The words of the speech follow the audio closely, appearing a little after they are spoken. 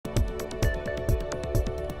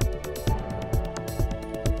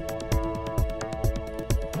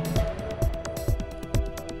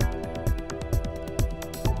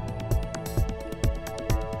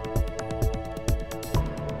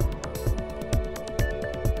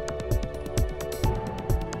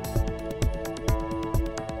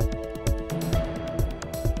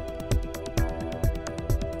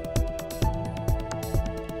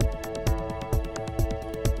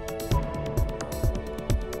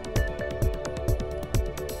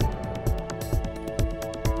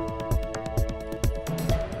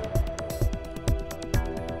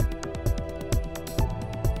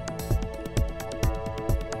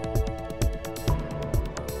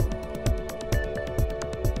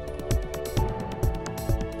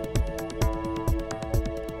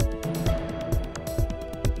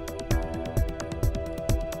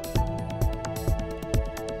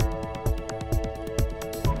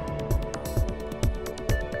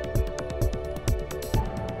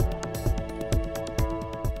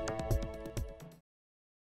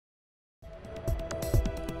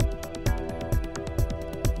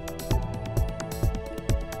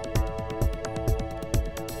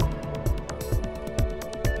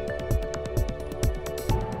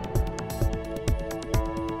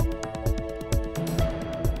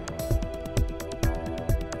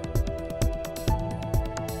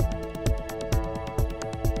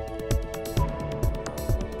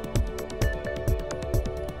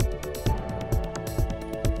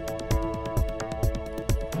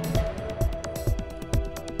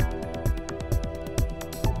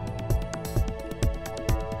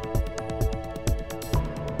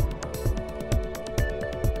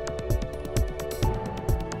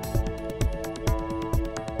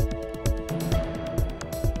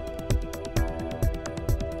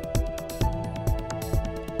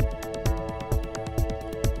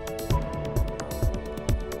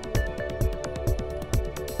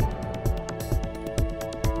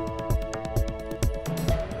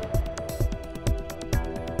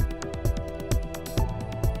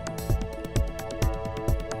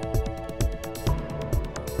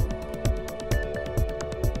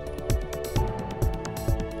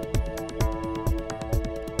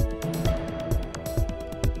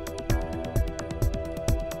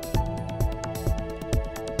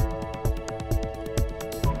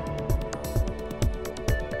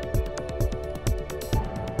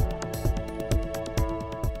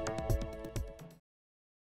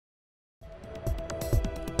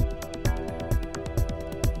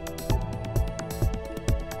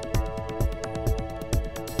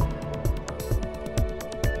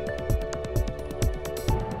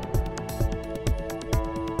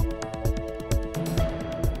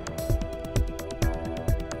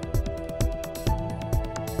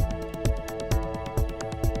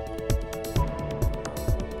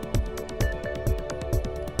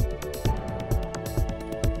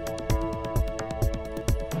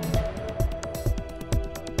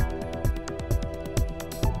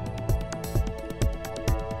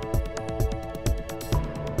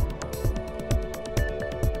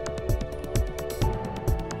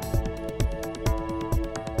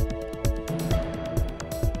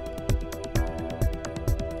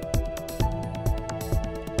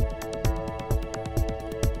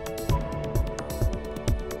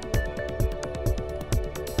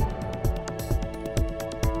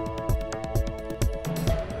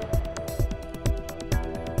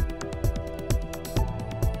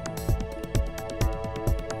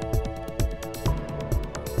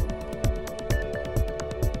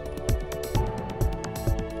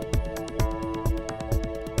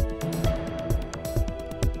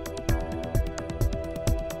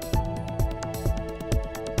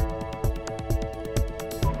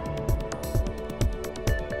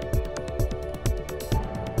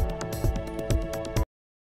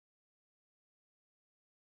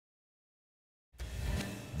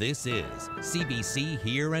This is CBC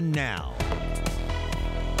Here and Now.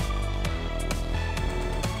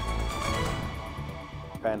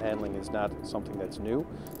 Panhandling is not something that's new.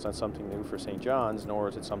 It's not something new for St. John's, nor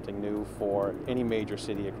is it something new for any major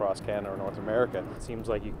city across Canada or North America. It seems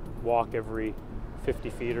like you walk every 50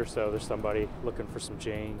 feet or so, there's somebody looking for some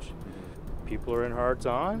change. People are in hard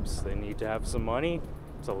times. They need to have some money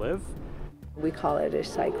to live. We call it a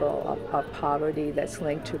cycle of poverty that's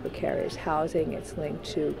linked to precarious housing. It's linked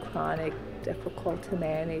to chronic, difficult to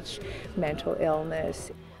manage mental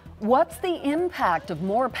illness. What's the impact of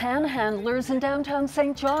more panhandlers in downtown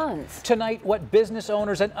St. John's? Tonight, what business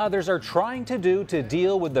owners and others are trying to do to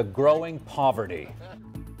deal with the growing poverty.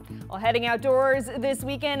 Well, heading outdoors this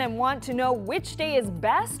weekend and want to know which day is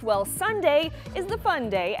best? Well, Sunday is the fun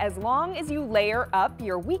day as long as you layer up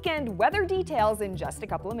your weekend weather details in just a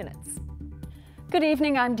couple of minutes. Good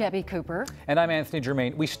evening, I'm Debbie Cooper. And I'm Anthony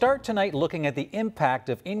Germain. We start tonight looking at the impact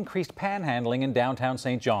of increased panhandling in downtown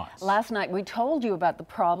St. John's. Last night we told you about the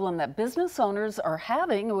problem that business owners are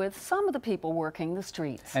having with some of the people working the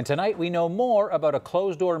streets. And tonight we know more about a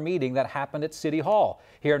closed-door meeting that happened at City Hall.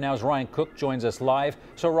 Here now's Ryan Cook joins us live.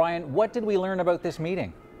 So Ryan, what did we learn about this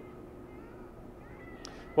meeting?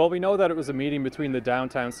 Well, we know that it was a meeting between the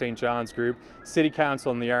Downtown St. John's Group, City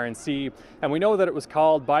Council and the RNC, and we know that it was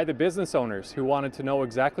called by the business owners who wanted to know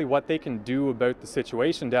exactly what they can do about the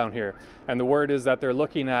situation down here. And the word is that they're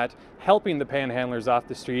looking at helping the panhandlers off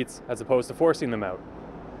the streets as opposed to forcing them out.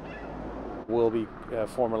 We'll be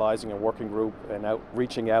formalizing a working group and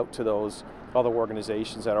reaching out to those other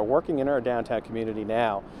organizations that are working in our downtown community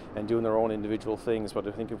now and doing their own individual things. But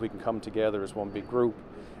I think if we can come together as one big group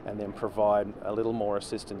and then provide a little more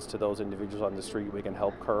assistance to those individuals on the street, we can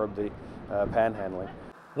help curb the panhandling.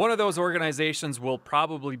 One of those organizations will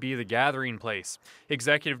probably be the Gathering Place.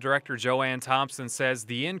 Executive Director Joanne Thompson says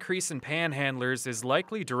the increase in panhandlers is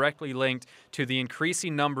likely directly linked to the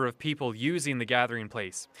increasing number of people using the Gathering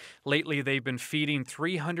Place. Lately, they've been feeding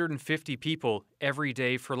 350 people every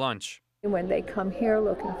day for lunch. When they come here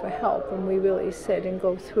looking for help, and we really sit and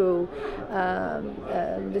go through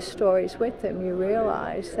the stories with them, you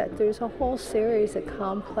realize that there's a whole series of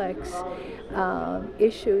complex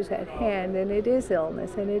issues at hand, and it is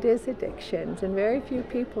illness and it is addictions, and very few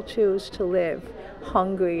people choose to live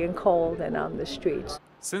hungry and cold and on the streets.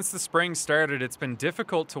 Since the spring started, it's been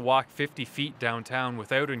difficult to walk 50 feet downtown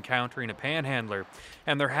without encountering a panhandler,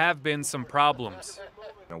 and there have been some problems.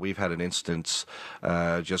 We've had an instance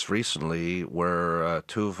just recently where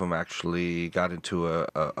two of them actually got into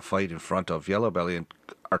a fight in front of Yellow Belly, and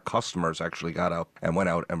our customers actually got up and went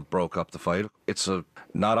out and broke up the fight. It's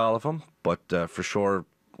not all of them, but for sure,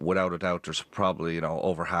 without a doubt, there's probably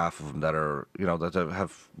over half of them that are that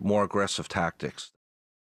have more aggressive tactics.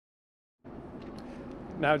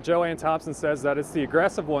 Now, Joanne Thompson says that it's the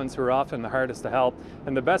aggressive ones who are often the hardest to help,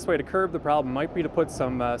 and the best way to curb the problem might be to put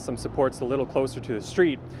some supports a little closer to the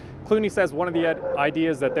street. Clooney says one of the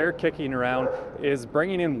ideas that they're kicking around is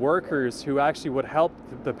bringing in workers who actually would help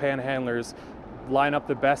the panhandlers line up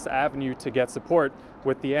the best avenue to get support,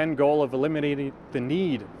 with the end goal of eliminating the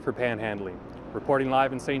need for panhandling. Reporting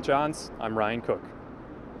live in St. John's, I'm Ryan Cook.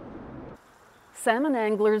 Salmon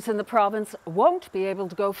anglers in the province won't be able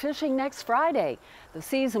to go fishing next Friday. The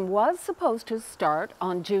season was supposed to start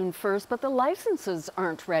on June 1st, but the licenses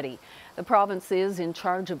aren't ready. The province is in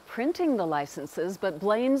charge of printing the licenses, but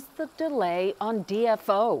blames the delay on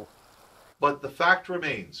DFO. But the fact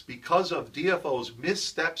remains, because of DFO's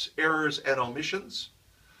missteps, errors, and omissions,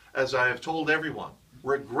 as I have told everyone,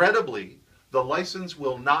 regrettably, the license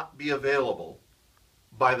will not be available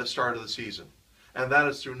by the start of the season. And that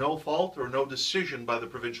is through no fault or no decision by the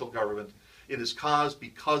provincial government. It is caused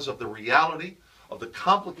because of the reality of the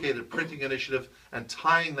complicated printing initiative and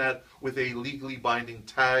tying that with a legally binding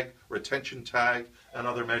tag, retention tag, and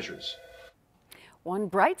other measures. One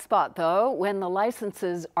bright spot, though, when the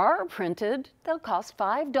licenses are printed, they'll cost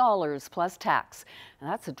 $5 plus tax. And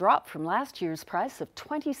that's a drop from last year's price of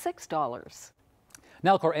 $26.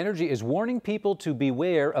 Nalcor Energy is warning people to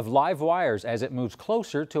beware of live wires as it moves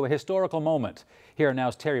closer to a historical moment. Here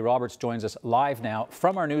now's Terry Roberts joins us live now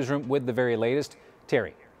from our newsroom with the very latest.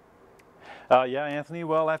 Terry. Yeah, Anthony,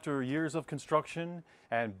 well, after years of construction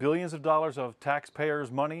and billions of dollars of taxpayers'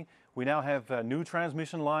 money, we now have new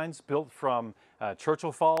transmission lines built from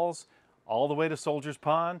Churchill Falls all the way to Soldiers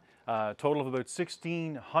Pond, a total of about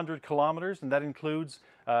 1,600 kilometers, and that includes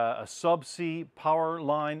a subsea power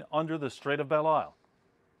line under the Strait of Belle Isle.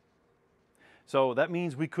 So that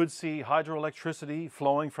means we could see hydroelectricity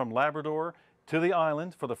flowing from Labrador to the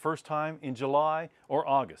island for the first time in July or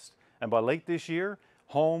August. And by late this year,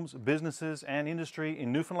 homes, businesses, and industry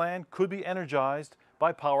in Newfoundland could be energized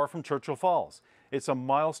by power from Churchill Falls. It's a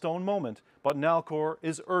milestone moment, but Nalcor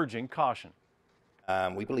is urging caution.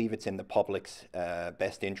 We believe it's in the public's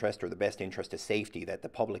best interest, or the best interest of safety, that the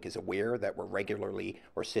public is aware that we're regularly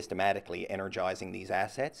or systematically energizing these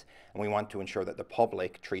assets, and we want to ensure that the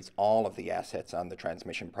public treats all of the assets on the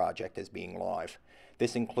transmission project as being live.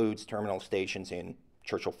 This includes terminal stations in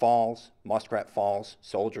Churchill Falls, Muskrat Falls,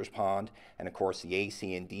 Soldiers Pond, and of course the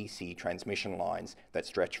AC and DC transmission lines that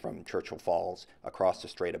stretch from Churchill Falls across the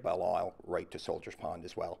Strait of Belle Isle right to Soldiers Pond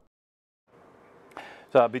as well.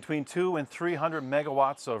 Between 200 and 300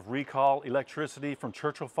 megawatts of recall electricity from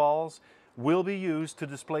Churchill Falls will be used to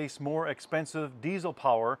displace more expensive diesel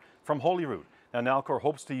power from Holyrood. Now, Nalcor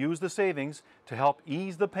hopes to use the savings to help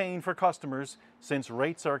ease the pain for customers, since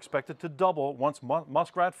rates are expected to double once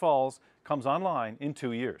Muskrat Falls comes online in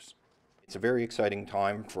 2 years. It's a very exciting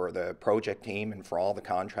time for the project team and for all the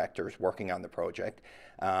contractors working on the project.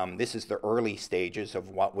 This is the early stages of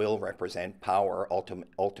what will represent power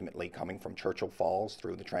ultimately coming from Churchill Falls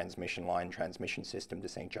through the transmission line, transmission system to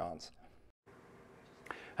St. John's.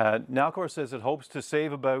 Nalcor says it hopes to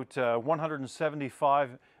save about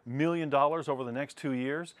 $175 million over the next 2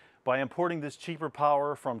 years by importing this cheaper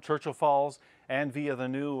power from Churchill Falls and via the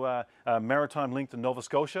new maritime link to Nova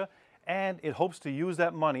Scotia. And it hopes to use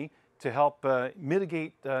that money to help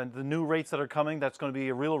mitigate the new rates that are coming. That's going to be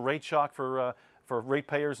a real rate shock for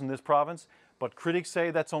ratepayers in this province. But critics say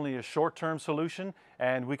that's only a short-term solution,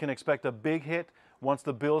 and we can expect a big hit once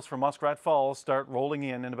the bills for Muskrat Falls start rolling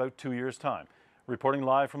in about 2 years' time. Reporting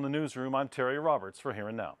live from the newsroom, I'm Terry Roberts for Here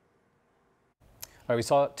and Now. All right, we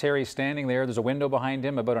saw Terry standing there. There's a window behind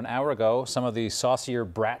him. About an hour ago, some of the saucier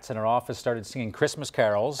brats in our office started singing Christmas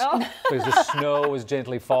carols because the snow was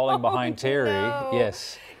gently falling behind Terry. No.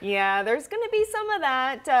 Yes. Yeah, there's going to be some of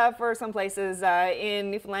that for some places in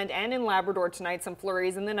Newfoundland and in Labrador tonight, some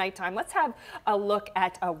flurries in the nighttime. Let's have a look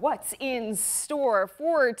at what's in store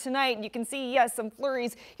for tonight. You can see, yes, some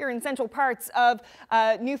flurries here in central parts of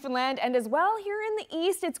Newfoundland, and as well here in the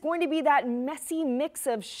east, it's going to be that messy mix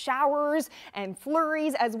of showers and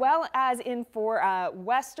flurries, as well as in for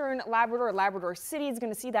western Labrador. Labrador City is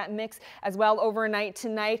going to see that mix as well overnight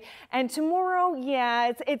tonight. And tomorrow,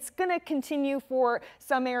 yeah, it's going to continue for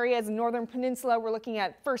some areas in Northern Peninsula. We're looking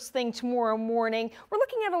at first thing tomorrow morning. We're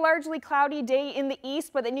looking at a largely cloudy day in the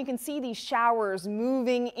east, but then you can see these showers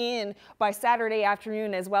moving in by Saturday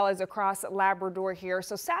afternoon as well as across Labrador here.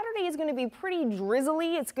 So Saturday is going to be pretty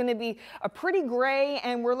drizzly. It's going to be a pretty gray,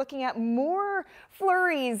 and we're looking at more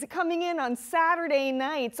flurries coming in on Saturday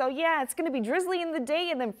night. So yeah, it's going to be drizzly in the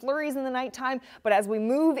day and then flurries in the nighttime. But as we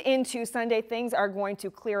move into Sunday, things are going to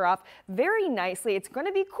clear off very nicely. It's going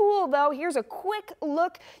to be cool though. Here's a quick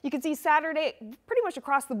look. You can see Saturday pretty much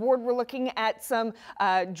across the board. We're looking at some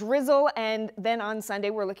drizzle, and then on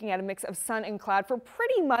Sunday we're looking at a mix of sun and cloud for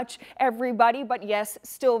pretty much everybody. But yes,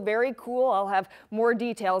 still very cool. I'll have more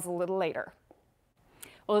details a little later.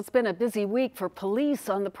 Well, it's been a busy week for police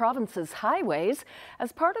on the province's highways.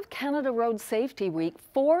 As part of Canada Road Safety Week,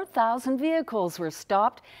 4,000 vehicles were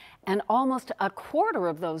stopped, and almost a quarter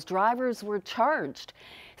of those drivers were charged.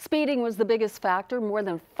 Speeding was the biggest factor. More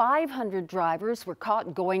than 500 drivers were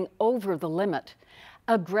caught going over the limit.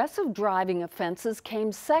 Aggressive driving offenses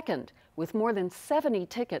came second, with more than 70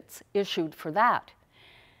 tickets issued for that.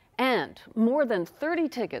 And more than 30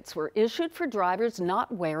 tickets were issued for drivers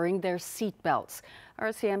not wearing their seat belts.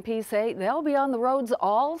 RCMP say they'll be on the roads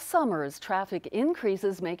all summer as traffic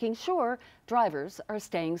increases, making sure drivers are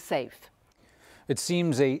staying safe. It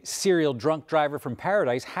seems a serial drunk driver from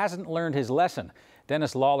Paradise hasn't learned his lesson.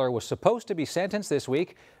 Dennis Lawler was supposed to be sentenced this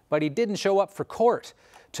week, but he didn't show up for court.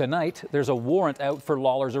 Tonight, there's a warrant out for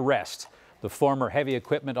Lawler's arrest. The former heavy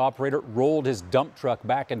equipment operator rolled his dump truck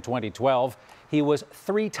back in 2012. He was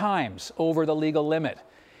 3 times over the legal limit.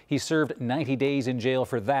 He served 90 days in jail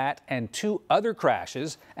for that and 2 other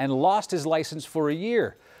crashes and lost his license for a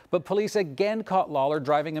year. But police again caught Lawler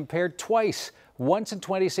driving impaired twice, once in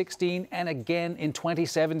 2016 and again in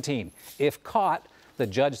 2017. If caught, the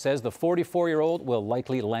judge says the 44-year-old will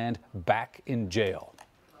likely land back in jail.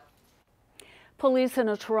 Police in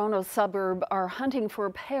a Toronto suburb are hunting for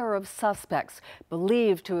a pair of suspects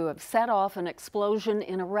believed to have set off an explosion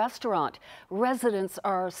in a restaurant. Residents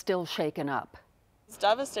are still shaken up. It's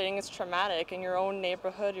devastating. It's traumatic in your own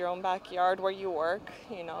neighborhood, your own backyard where you work.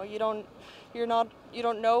 You know, you don't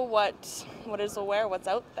know what is aware, what's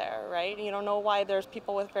out there, right? You don't know why there's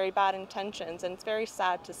people with very bad intentions, and it's very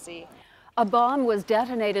sad to see. A bomb was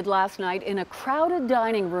detonated last night in a crowded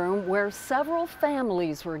dining room where several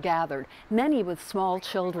families were gathered, many with small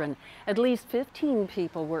children. At least 15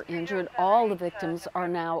 people were injured. All the victims are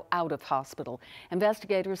now out of hospital.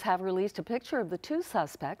 Investigators have released a picture of the two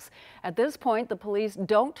suspects. At this point, the police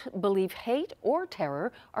don't believe hate or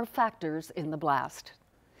terror are factors in the blast.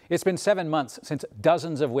 It's been 7 months since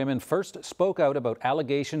dozens of women first spoke out about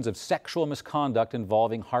allegations of sexual misconduct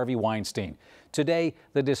involving Harvey Weinstein. Today,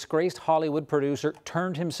 the disgraced Hollywood producer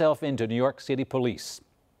turned himself in to New York City police.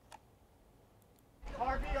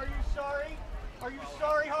 Harvey, are you sorry? Are you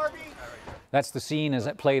sorry, Harvey? That's the scene as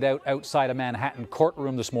it played out outside a Manhattan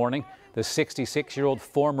courtroom this morning. The 66-year-old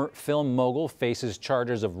former film mogul faces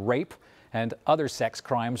charges of rape and other sex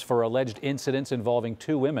crimes for alleged incidents involving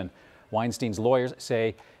two women. Weinstein's lawyers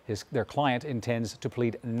say their client intends to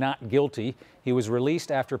plead not guilty. He was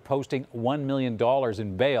released after posting $1 million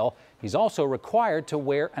in bail. He's also required to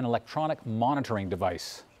wear an electronic monitoring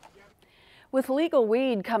device. With legal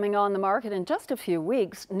weed coming on the market in just a few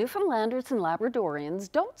weeks, Newfoundlanders and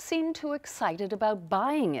Labradorians don't seem too excited about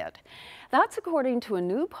buying it. That's according to a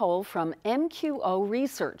new poll from MQO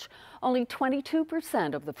Research. Only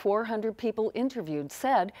 22% of the 400 people interviewed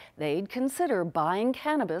said they'd consider buying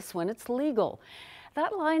cannabis when it's legal.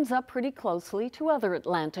 That lines up pretty closely to other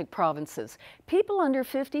Atlantic provinces. People under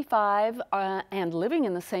 55 and living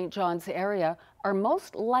in the St. John's area are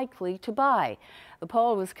most likely to buy. The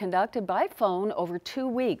poll was conducted by phone over 2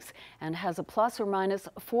 weeks and has a plus or minus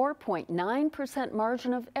 4.9%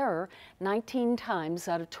 margin of error 19 times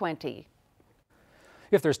out of 20.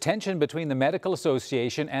 If there's tension between the Medical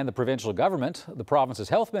Association and the provincial government, the province's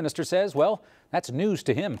health minister says, well, that's news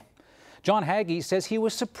to him. John Haggie says he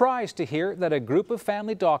was surprised to hear that a group of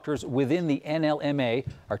family doctors within the NLMA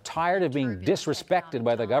are tired of being disrespected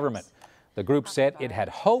by the government. The group said it had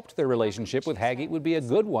hoped their relationship with Haggie would be a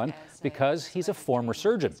good one because he's a former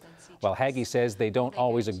surgeon. While Haggie says they don't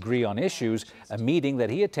always agree on issues, a meeting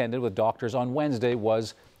that he attended with doctors on Wednesday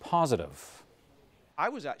was positive. I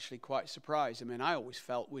was actually quite surprised. I mean, I always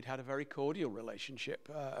felt we'd had a very cordial relationship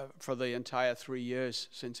for the entire 3 years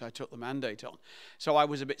since I took the mandate on. So I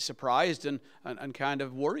was a bit surprised and kind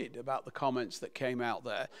of worried about the comments that came out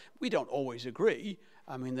there. We don't always agree.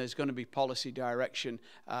 I mean, there's going to be policy direction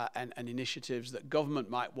and initiatives that government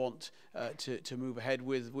might want to move ahead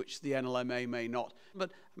with, which the NLMA may not. But,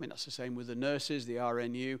 I mean, that's the same with the nurses, the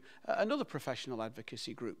RNU, and other professional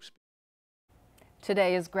advocacy groups.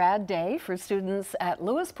 Today is grad day for students at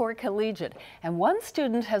Lewisport Collegiate, and one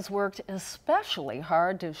student has worked especially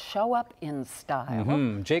hard to show up in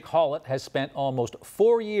style. Jake Hollett has spent almost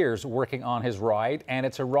 4 years working on his ride, and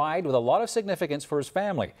it's a ride with a lot of significance for his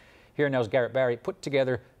family. Here now's Garrett Barry put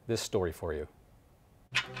together this story for you.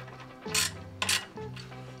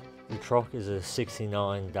 The truck is a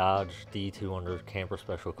 69 Dodge D200 Camper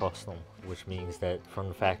Special Custom, which means that from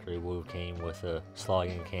the factory we came with a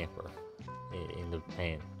sliding camper in the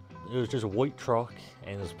pan. It was just a white truck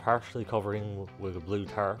and it was partially covered in with a blue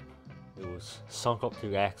tarp. It was sunk up to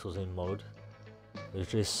the axles in mud. It was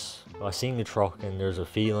just, I seen the truck and there's a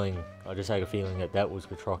feeling, I just had a feeling that that was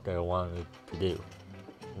the truck that I wanted to do.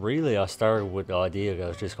 Really, I started with the idea that I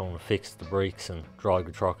was just going to fix the brakes and drive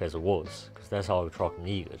the truck as it was, because that's all the truck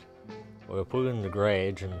needed. Well, I put it in the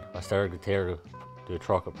garage and I started to tear the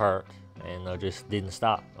truck apart, and I just didn't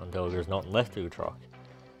stop until there's nothing left of the truck.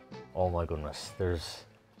 Oh my goodness, there's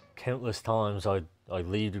countless times I'd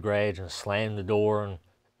leave the garage and slam the door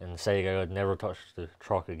and say that I'd never touch the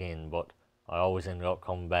truck again, but I always ended up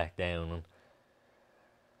coming back down. And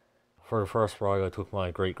for the first ride I took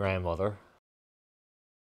my great-grandmother.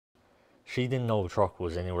 She didn't know the truck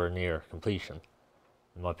was anywhere near completion.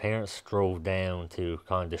 My parents drove down to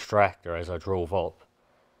kind of distract her as I drove up,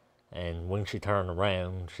 and when she turned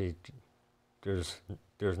around,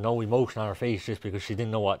 there's no emotion on her face just because she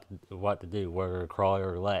didn't know what to do, whether to cry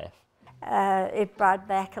or laugh. It brought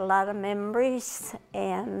back a lot of memories,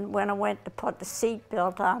 and when I went to put the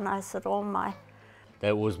seatbelt on, I said, oh my.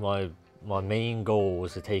 That was my main goal,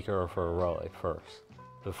 was to take her for a ride first.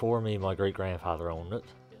 Before me, my great-grandfather owned it.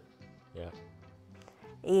 Yeah.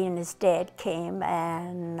 He and his dad came,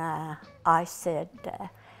 and I said,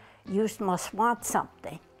 you must want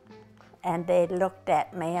something. And they looked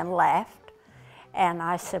at me and laughed. And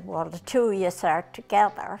I said, well, the two of you are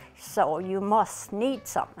together, so you must need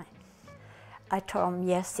something. I told him,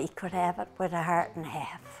 yes, he could have it with a heart and a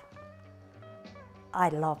half. I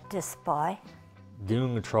love this boy.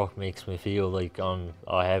 Doing the truck makes me feel like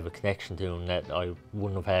I have a connection to him that I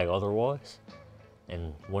wouldn't have had otherwise.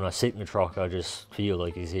 And when I sit in the truck, I just feel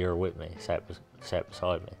like he's here with me, sat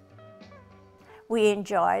beside me. We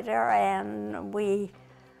enjoyed her, and we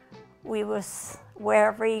we was,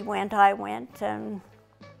 wherever he went, I went, and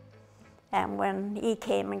when he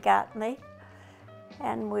came and got me,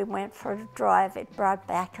 and we went for a drive, it brought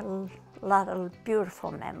back a lot of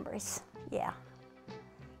beautiful memories, yeah.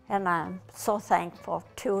 And I'm so thankful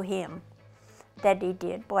to him that he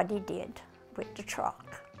did what he did with the truck.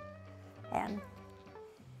 And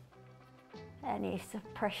he's a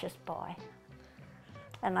precious boy.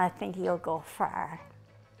 And I think he'll go far.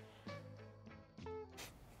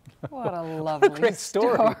 What a lovely great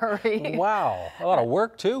story. Wow. A lot of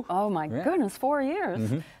work, too. Oh, my goodness, 4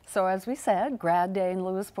 years. So as we said, grad day in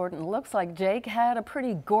Lewisport, and it looks like Jake had a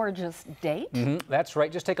pretty gorgeous date. That's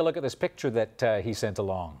right. Just take a look at this picture that he sent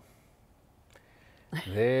along.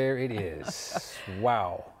 There it is.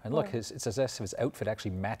 Wow. And look, it's as if his outfit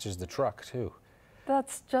actually matches the truck, too.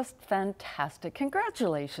 That's just fantastic.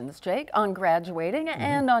 Congratulations, Jake, on graduating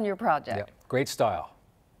and on your project. Yep. Great style.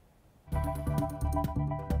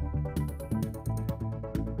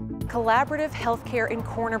 Collaborative healthcare in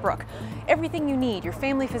Corner Brook. Everything you need, your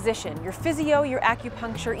family physician, your physio, your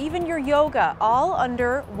acupuncture, even your yoga, all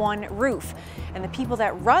under one roof. And the people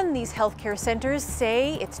that run these healthcare centers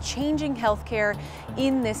say it's changing healthcare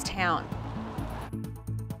in this town.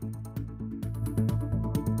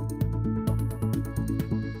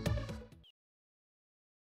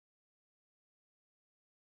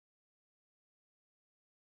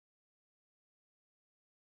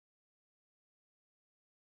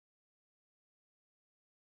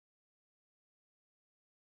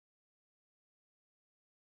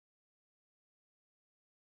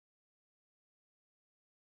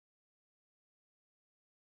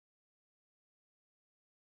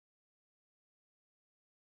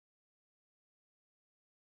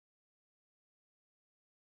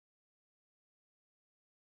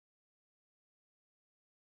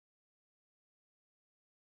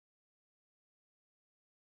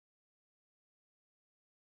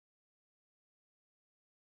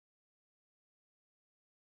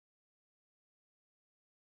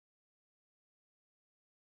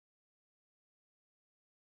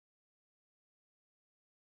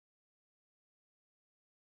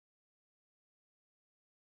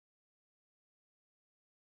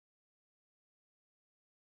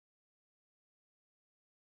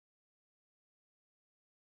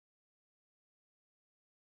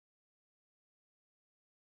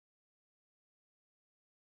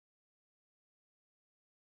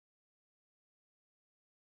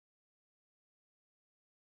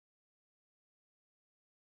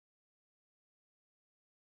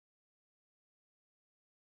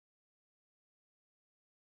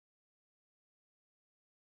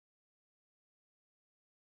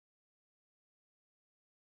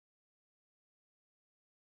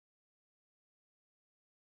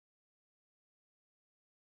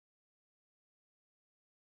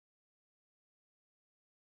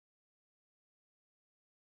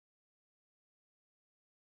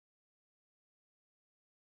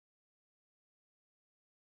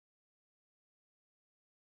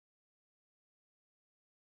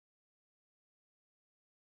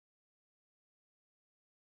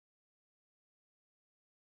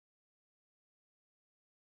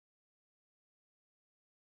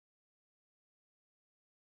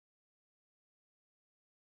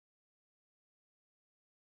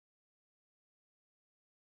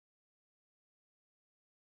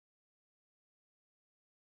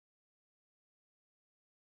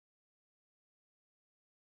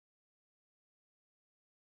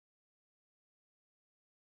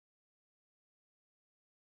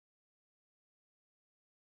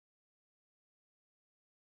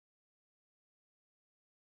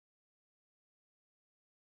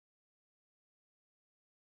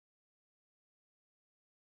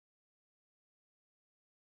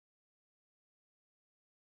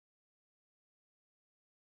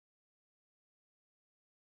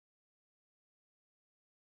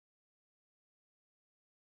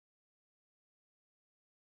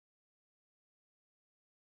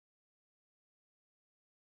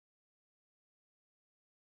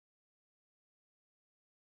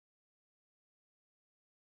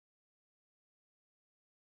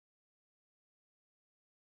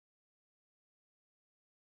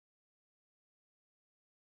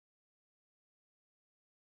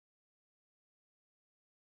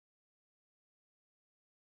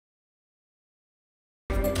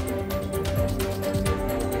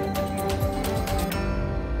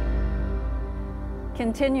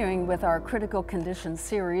 Continuing with our critical conditions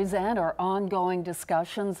series and our ongoing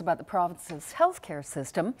discussions about the province's healthcare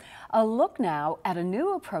system, a look now at a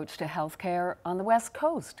new approach to healthcare on the West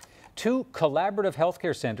Coast. 2 collaborative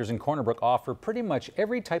healthcare centres in Corner Brook offer pretty much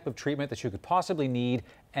every type of treatment that you could possibly need,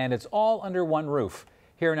 and it's all under one roof.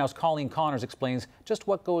 Here now's Colleen Connors explains just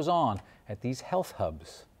what goes on at these health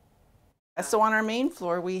hubs. So on our main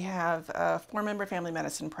floor, we have a 4-member family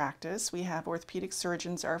medicine practice. We have orthopedic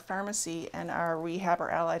surgeons, our pharmacy, and our rehab or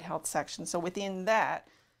allied health section. So within that,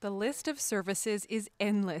 the list of services is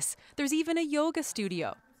endless. There's even a yoga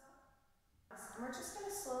studio. We're just going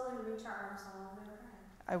to slowly reach our arms along the overhead.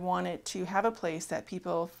 I wanted to have a place that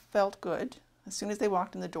people felt good. As soon as they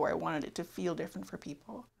walked in the door, I wanted it to feel different for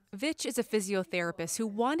people. Vitch is a physiotherapist who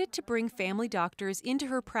wanted to bring family doctors into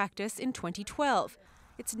her practice in 2012.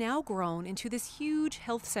 It's now grown into this huge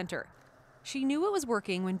health center. She knew it was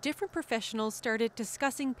working when different professionals started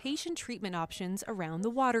discussing patient treatment options around the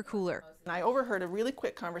water cooler. And I overheard a really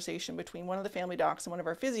quick conversation between one of the family docs and one of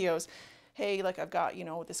our physios. Hey, like I've got,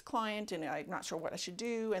 this client and I'm not sure what I should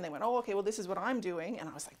do. And they went, oh, okay, well, this is what I'm doing. And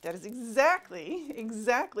I was like, that is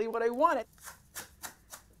exactly what I wanted.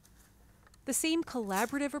 The same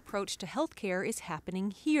collaborative approach to healthcare is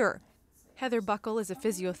happening here. Heather Buckle is a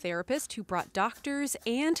physiotherapist who brought doctors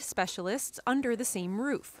and specialists under the same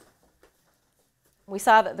roof. We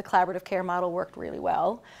saw that the collaborative care model worked really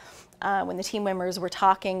well. When the team members were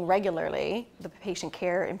talking regularly, the patient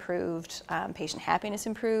care improved, patient happiness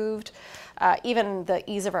improved, even the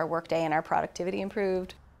ease of our workday and our productivity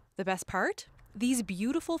improved. The best part? These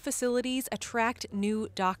beautiful facilities attract new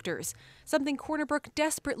doctors, something Corner Brook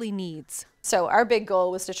desperately needs. So our big goal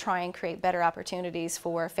was to try and create better opportunities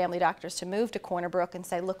for family doctors to move to Corner Brook and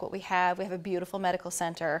say, look what we have. We have a beautiful medical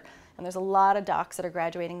center, and there's a lot of docs that are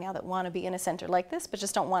graduating now that want to be in a center like this, but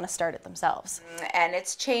just don't want to start it themselves. And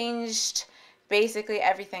it's changed basically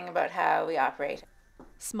everything about how we operate.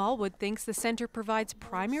 Smallwood thinks the center provides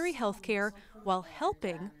primary health care while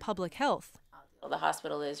helping public health. The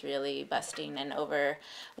hospital is really busting and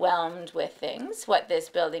overwhelmed with things. What this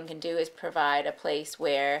building can do is provide a place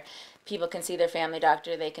where people can see their family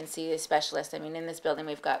doctor, they can see a specialist. I mean, in this building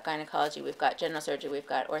we've got gynecology, we've got general surgery, we've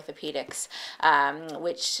got orthopedics,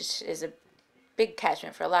 which is a big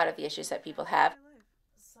catchment for a lot of the issues that people have.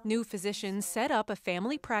 New physicians set up a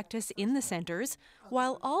family practice in the centers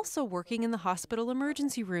while also working in the hospital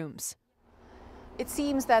emergency rooms. It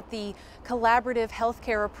seems that the collaborative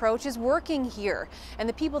healthcare approach is working here, and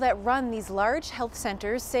the people that run these large health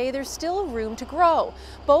centers say there's still room to grow.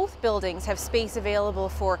 Both buildings have space available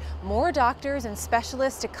for more doctors and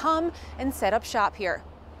specialists to come and set up shop here.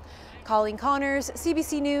 Colleen Connors,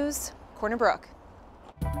 CBC News, Corner Brook.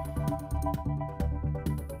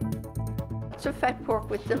 It's a fat pork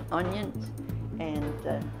with the onions,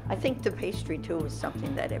 and I think the pastry too is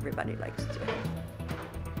something that everybody likes to have.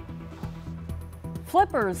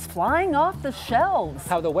 Flippers flying off the shelves.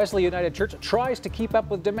 How the Wesley United Church tries to keep up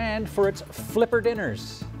with demand for its flipper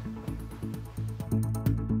dinners.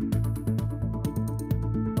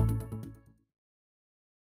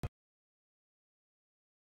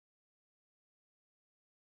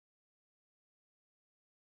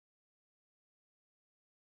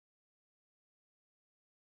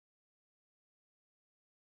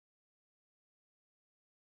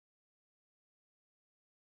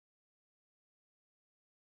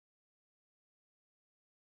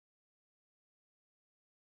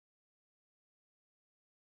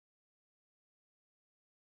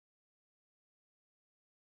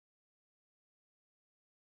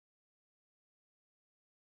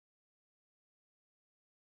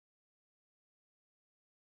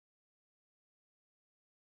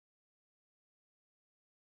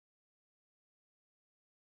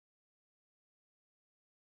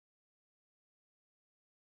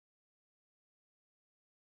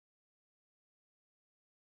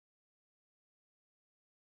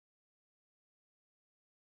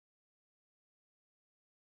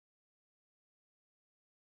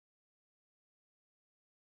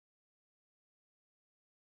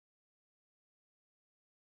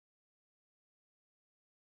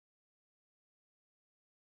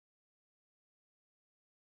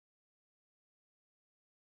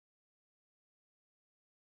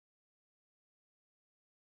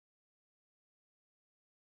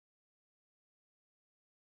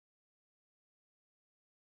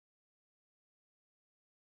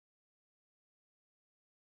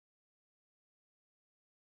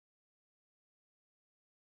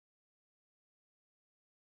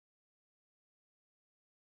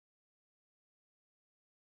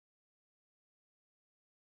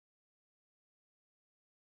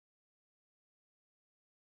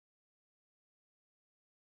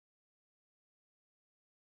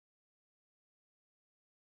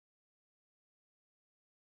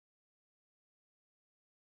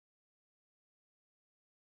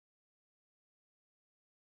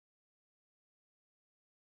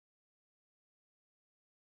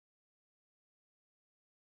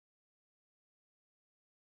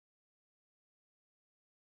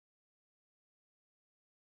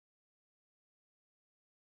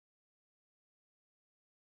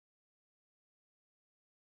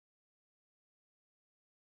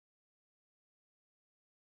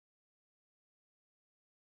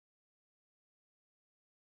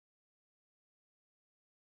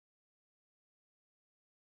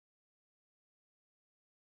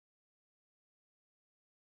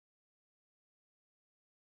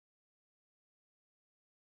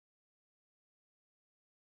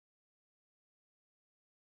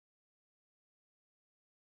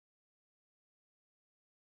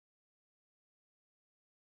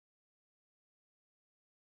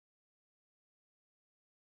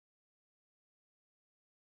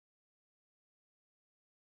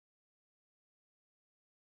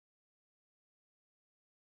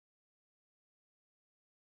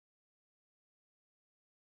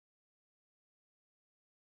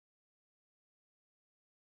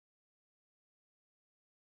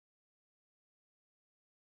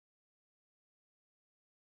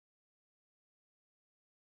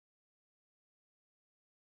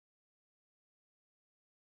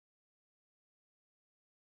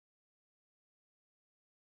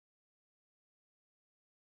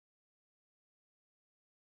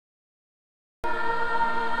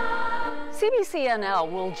 CBC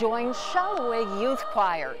NL will join Shalaway Youth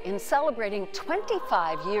Choir in celebrating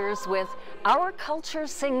 25 years with Our Culture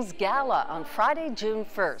Sings Gala on Friday, June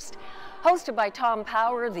 1st. Hosted by Tom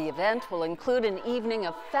Power, the event will include an evening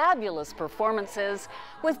of fabulous performances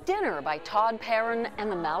with dinner by Todd Perrin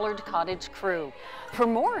and the Mallard Cottage crew. For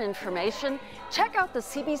more information, check out the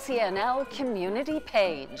CBC NL community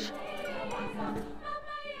page.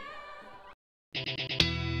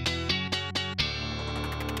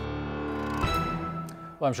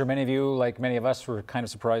 Well, I'm sure many of you, like many of us, were kind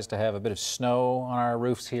of surprised to have a bit of snow on our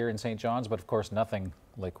roofs here in St. John's, but of course nothing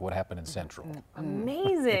like what happened in Central.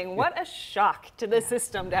 Amazing. What a shock to the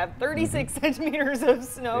system to have 36 centimeters of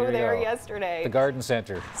snow there yesterday. The garden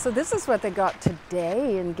center. So this is what they got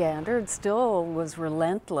today in Gander. It still was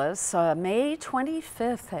relentless. May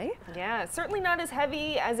 25th, hey? Yeah, certainly not as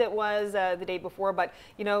heavy as it was the day before, but,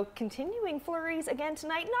 you know, continuing flurries again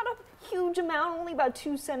tonight. Not a huge amount, only about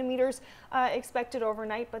 2 centimeters expected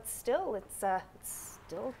overnight, but still, it's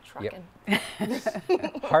still trucking.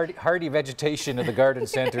 Yep. hardy vegetation of the garden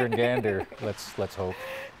center in Gander. Let's hope.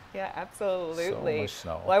 Yeah, absolutely. So much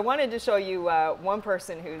snow. Well, I wanted to show you one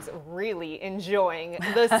person who's really enjoying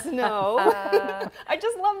the snow. I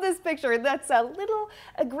just love this picture. That's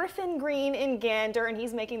a Griffin Green in Gander, and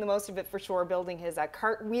he's making the most of it for sure, building his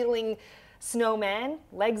cartwheeling snowman,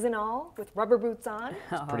 legs and all, with rubber boots on.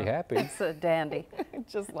 He's pretty happy. It's a dandy.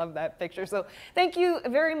 Just love that picture. So thank you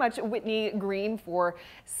very much, Whitney Green, for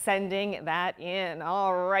sending that in.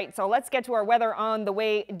 All right, so let's get to our weather on the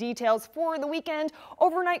way details for the weekend.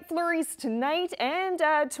 Overnight flurries tonight and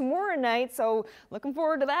tomorrow night, so looking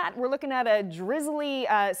forward to that. We're looking at a drizzly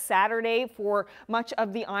Saturday for much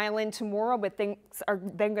of the island tomorrow, but things are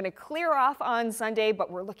then going to clear off on Sunday, but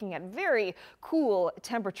we're looking at very cool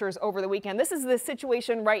temperatures over the weekend. This is the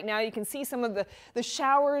situation right now. You can see some of the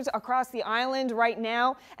showers across the island right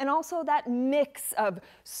now, and also that mix of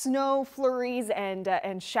snow flurries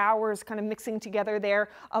and showers kind of mixing together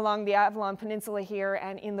there along the Avalon Peninsula here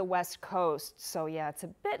and in the West Coast. So yeah, it's a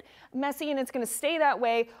bit messy, and it's going to stay that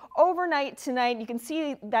way overnight tonight. You can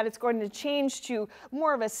see that it's going to change to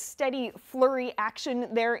more of a steady flurry action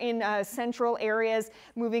there in central areas,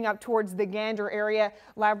 moving up towards the Gander area.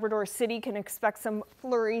 Labrador City can expect some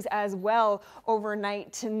flurries as well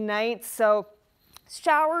overnight tonight. So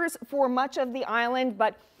showers for much of the island,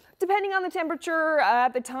 but depending on the temperature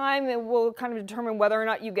at the time, it will kind of determine whether or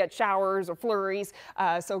not you get showers or flurries.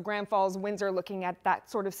 So Grand Falls, Windsor, looking at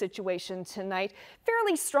that sort of situation tonight.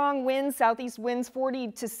 Fairly strong winds, southeast winds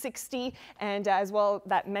 40 to 60, and as well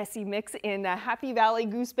that messy mix in Happy Valley,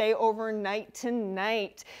 Goose Bay overnight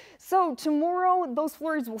tonight. So tomorrow, those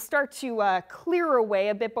flurries will start to clear away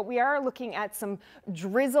a bit, but we are looking at some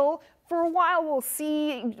drizzle. For a while, we'll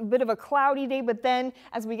see a bit of a cloudy day, but then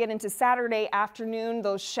as we get into Saturday afternoon,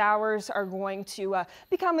 those showers are going to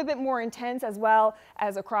become a bit more intense, as well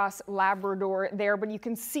as across Labrador there. But you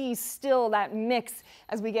can see still that mix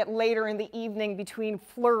as we get later in the evening between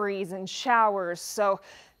flurries and showers. So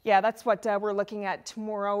yeah, that's what we're looking at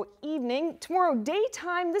tomorrow evening. Tomorrow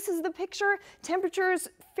daytime, this is the picture. Temperatures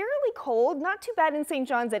fairly cold, not too bad in St.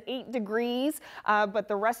 John's at 8 degrees, but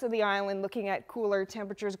the rest of the island looking at cooler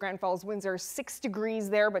temperatures. Grand Falls, Windsor 6 degrees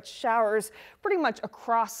there, but showers pretty much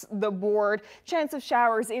across the board. Chance of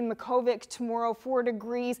showers in Makovic tomorrow, 4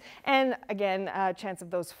 degrees. And again, chance of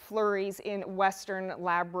those flurries in western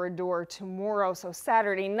Labrador tomorrow. So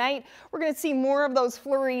Saturday night, we're going to see more of those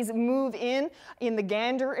flurries move in the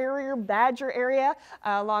Gander area, Badger area,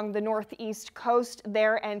 along the northeast coast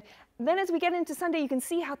there. And then as we get into Sunday, you can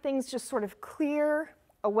see how things just sort of clear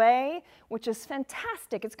away, which is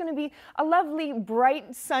fantastic. It's going to be a lovely,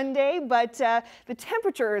 bright Sunday, but the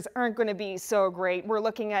temperatures aren't going to be so great. We're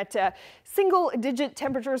looking at single-digit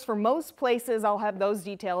temperatures for most places. I'll have those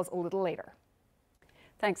details a little later.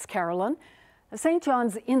 Thanks, Carolyn. St.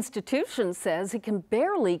 John's Institution says it can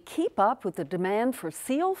barely keep up with the demand for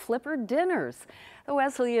seal flipper dinners. The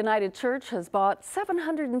Wesley United Church has bought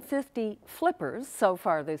 750 flippers so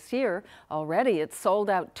far this year. Already it's sold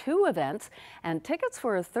out 2 events, and tickets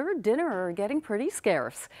for a 3rd dinner are getting pretty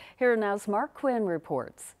scarce. Here now's Mark Quinn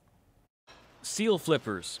reports. Seal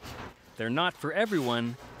flippers. They're not for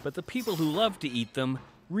everyone, but the people who love to eat them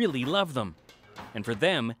really love them. And for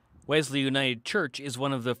them, Wesley United Church is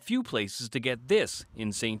one of the few places to get this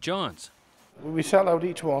in St. John's. We sell out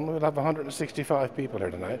each one. We'll have 165 people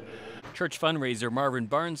here tonight. Church fundraiser Marvin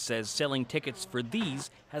Barnes says selling tickets for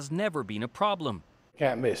these has never been a problem.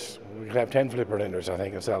 Can't miss. We could have 10 flipper dinners, I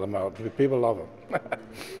think, and sell them out. People love them.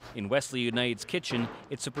 In Wesley United's kitchen,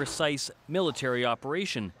 it's a precise military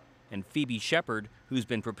operation. And Phoebe Shepard, who's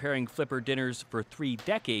been preparing flipper dinners for 3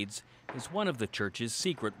 decades, is one of the church's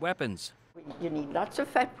secret weapons. You need lots of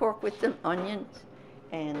fat pork with the onions,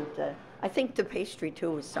 and I think the pastry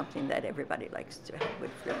too is something that everybody likes to have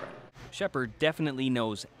with flipper. Shepherd definitely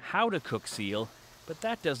knows how to cook seal, but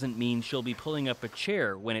that doesn't mean she'll be pulling up a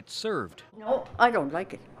chair when it's served. No, I don't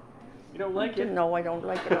like it. You don't like it? No, I don't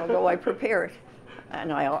like it, although I prepare it.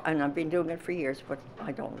 And I've been doing it for years, but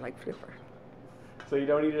I don't like flipper. So you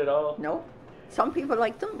don't eat it at all? No. Some people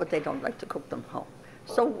like them, but they don't like to cook them home.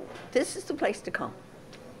 So this is the place to come.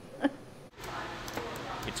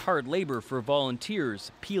 It's hard labor for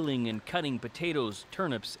volunteers, peeling and cutting potatoes,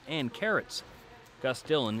 turnips, and carrots. Gus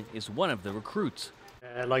Dillon is one of the recruits.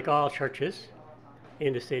 Like all churches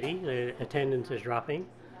in the city, the attendance is dropping.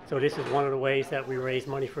 So this is one of the ways that we raise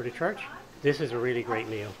money for the church. This is a really great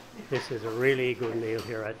meal. This is a really good meal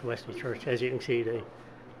here at Wesley Church. As you can see, the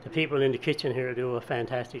people in the kitchen here do a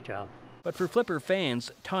fantastic job. But for flipper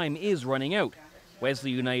fans, time is running out.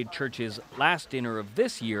 Wesley United Church's last dinner of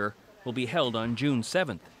this year will be held on June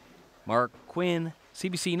 7th. Mark Quinn,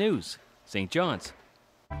 CBC News, St. John's.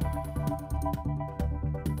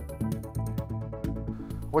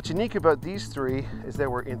 What's unique about these three is they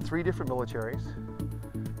were in 3 different militaries.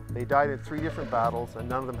 They died in 3 different battles, and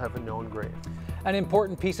none of them have a known grave. An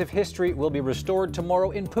important piece of history will be restored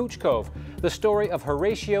tomorrow in Pooch Cove. The story of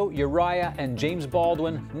Horatio, Uriah, and James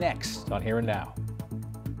Baldwin next on Here and Now.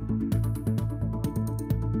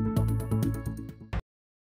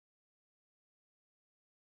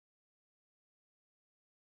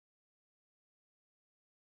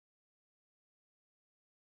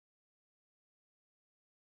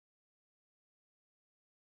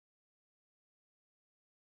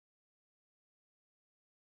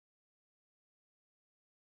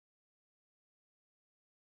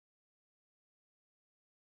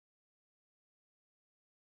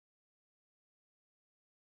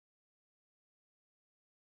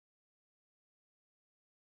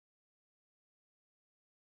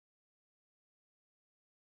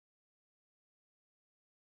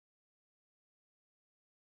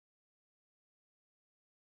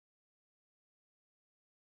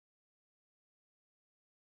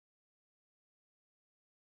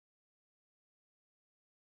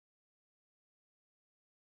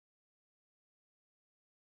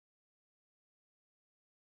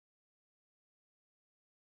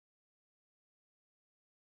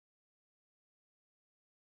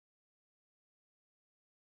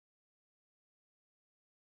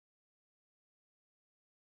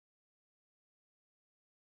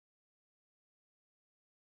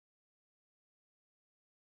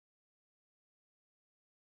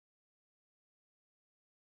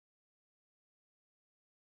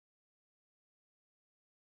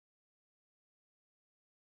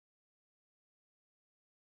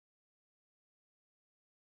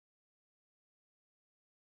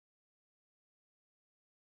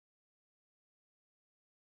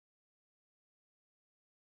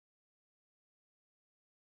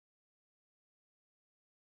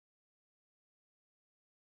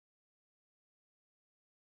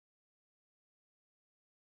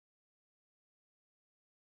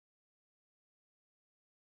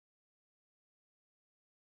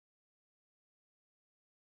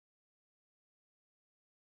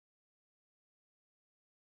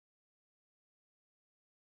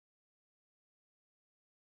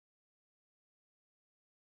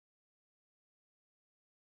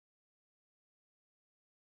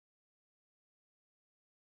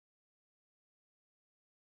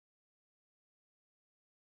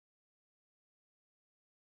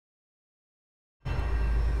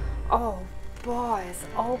 Oh, boys,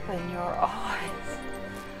 open your eyes.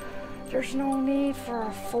 There's no need for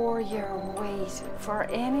a 4-year wait for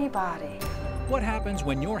anybody. What happens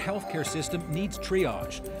when your healthcare system needs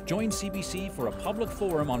triage? Join CBC for a public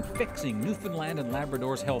forum on fixing Newfoundland and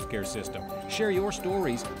Labrador's healthcare system. Share your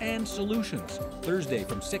stories and solutions. Thursday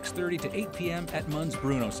from 6:30 to 8 p.m. at Munn's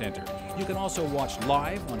Bruno Centre. You can also watch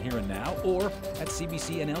live on Here and Now or at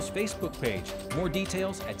CBC NL's Facebook page. More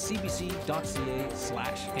details at cbc.ca/NL.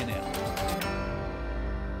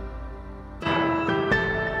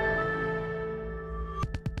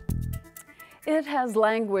 It has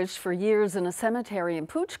languished for years in a cemetery in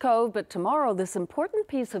Pooch Cove, but tomorrow this important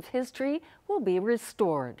piece of history will be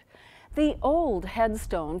restored. The old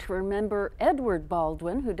headstone to remember Edward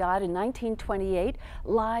Baldwin, who died in 1928,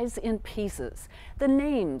 lies in pieces. The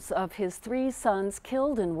names of his 3 sons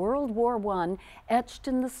killed in World War I etched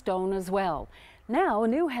in the stone as well. Now a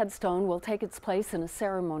new headstone will take its place in a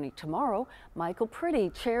ceremony tomorrow. Michael Pretty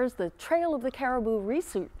chairs the Trail of the Caribou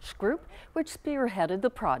Research Group, which spearheaded the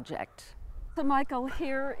project. So Michael,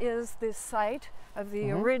 here is the site of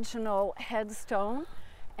the original headstone,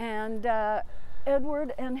 and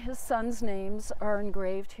Edward and his son's names are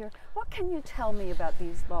engraved here. What can you tell me about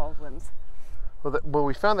these Baldwins? Well,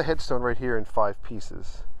 we found the headstone right here in 5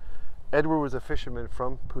 pieces. Edward was a fisherman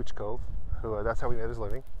from Pooch Cove, who that's how he made his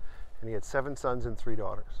living, and he had 7 sons and 3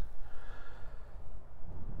 daughters.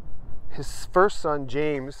 His first son,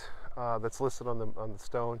 James, that's listed on the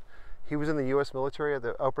stone, he was in the U.S. military at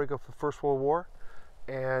the outbreak of the First World War,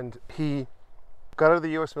 and he got out of the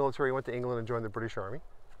U.S. military, went to England and joined the British Army.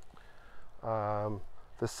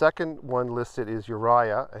 The second one listed is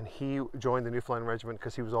Uriah, and he joined the Newfoundland Regiment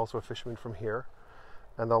because he was also a fisherman from here.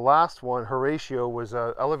 And the last one, Horatio, was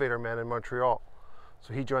an elevator man in Montreal.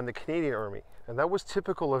 So he joined the Canadian Army. And that was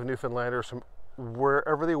typical of Newfoundlanders from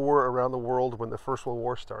wherever they were around the world when the First World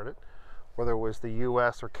War started, whether it was the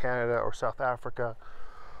US or Canada or South Africa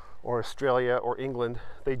or Australia or England,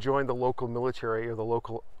 they joined the local military or the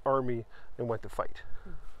local army and went to fight.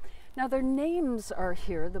 Now their names are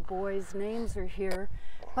here, the boys' names are here,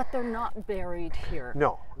 but they're not buried here.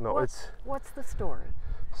 No, What's the story?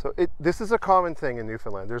 So this is a common thing in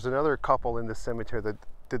Newfoundland. There's another couple in this cemetery that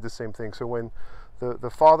did the same thing. So when the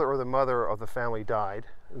father or the mother of the family died,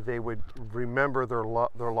 they would remember their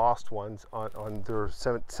lost ones on their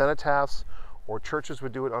cenotaphs, or churches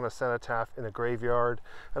would do it on a cenotaph in a graveyard.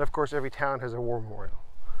 And of course, every town has a war memorial.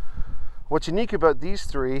 What's unique about these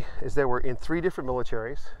 3 is they were in 3 different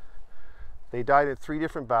militaries. They died in 3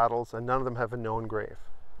 different battles, and none of them have a known grave.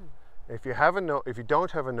 If you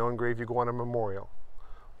don't have a known grave, you go on a memorial.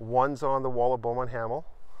 One's on the wall of Beaumont Hamel,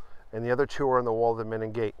 and the other 2 are on the wall of the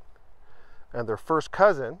Menin Gate. And their first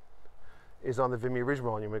cousin is on the Vimy Ridge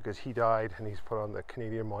Monument because he died, and he's put on the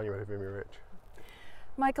Canadian Monument at Vimy Ridge.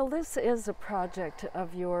 Michael, this is a project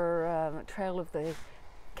of your Trail of the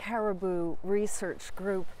Caribou research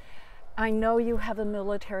group. I know you have a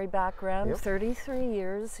military background, 33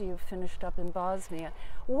 years, you've finished up in Bosnia.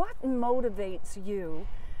 What motivates you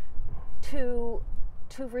to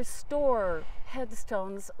restore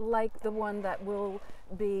headstones like the one that will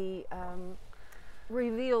be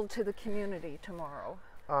revealed to the community tomorrow?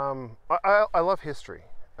 I love history,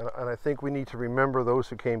 and I think we need to remember those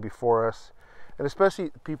who came before us, and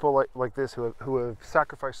especially people like this who have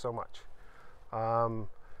sacrificed so much.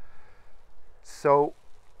 So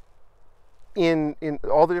in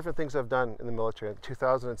all the different things I've done in the military, in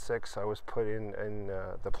 2006 I was put in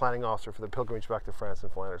the planning officer for the pilgrimage back to France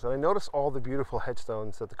and Flanders, and I noticed all the beautiful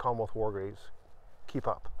headstones that the Commonwealth War Graves keep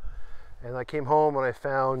up. And I came home and I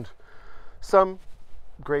found some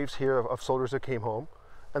graves here of soldiers that came home,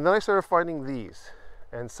 and then I started finding these,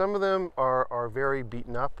 and some of them are very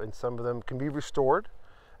beaten up, and some of them can be restored,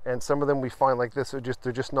 and some of them we find like this they're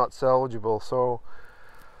just not salvageable. So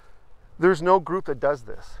there's no group that does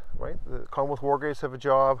this, right? The Commonwealth War Graves have a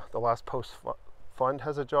job, the Last Post Fund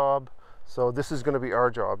has a job, so this is going to be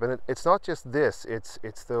our job. And it's not just this,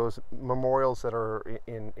 it's those memorials that are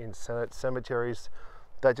in cemeteries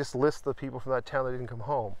that just list the people from that town that didn't come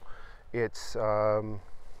home. It's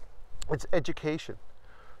education.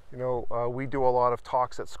 You know, we do a lot of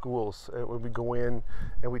talks at schools when we go in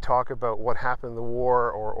and we talk about what happened in the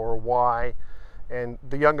war or why. And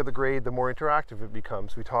the younger the grade, the more interactive it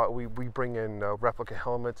becomes. We bring in replica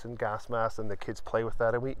helmets and gas masks, and the kids play with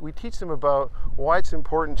that. And we teach them about why it's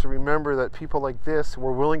important to remember that people like this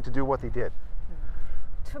were willing to do what they did.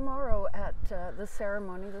 Tomorrow at the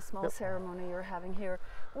ceremony, the small ceremony you're having here,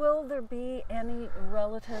 will there be any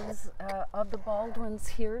relatives of the Baldwins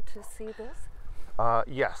here to see this?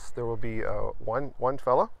 Yes, there will be one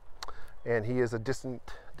fella, and he is a distant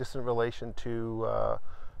relation to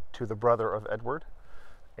the brother of Edward.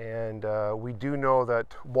 And we do know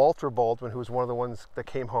that Walter Baldwin, who was one of the ones that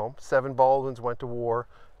came home, 7 Baldwins went to war,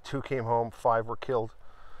 2 came home, 5 were killed.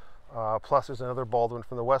 Plus there's another Baldwin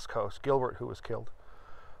from the West Coast, Gilbert, who was killed.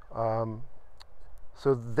 So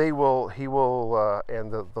he will,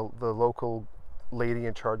 and the local lady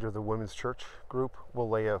in charge of the women's church group will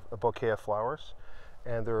lay a bouquet of flowers.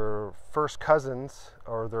 And their first cousins,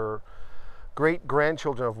 or their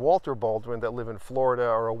great-grandchildren of Walter Baldwin that live in Florida,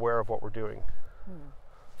 are aware of what we're doing.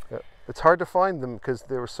 Yeah. It's hard to find them because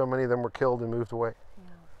there were so many of them were killed and moved away. Yeah.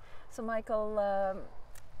 So Michael,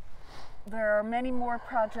 there are many more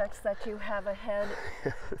projects that you have ahead.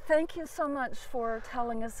 Thank you so much for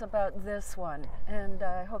telling us about this one, and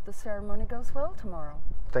I hope the ceremony goes well tomorrow.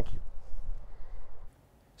 Thank you.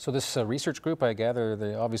 So this research group, I gather,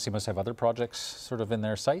 they obviously must have other projects sort of in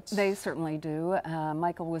their sights? They certainly do.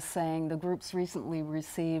 Michael was saying the group's recently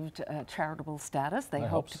received charitable status. They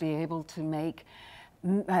hope to be able to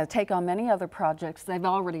take on many other projects. They've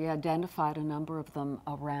already identified a number of them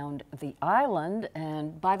around the island.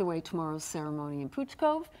 And by the way, tomorrow's ceremony in Pooch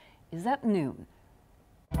Cove is at noon.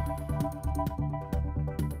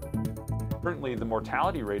 Currently, the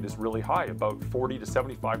mortality rate is really high. About 40 to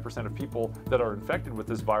 75% of people that are infected with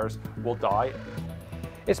this virus will die.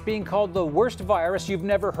 It's being called the worst virus you've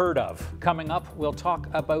never heard of. Coming up, we'll talk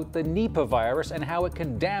about the Nipah virus and how it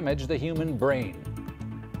can damage the human brain.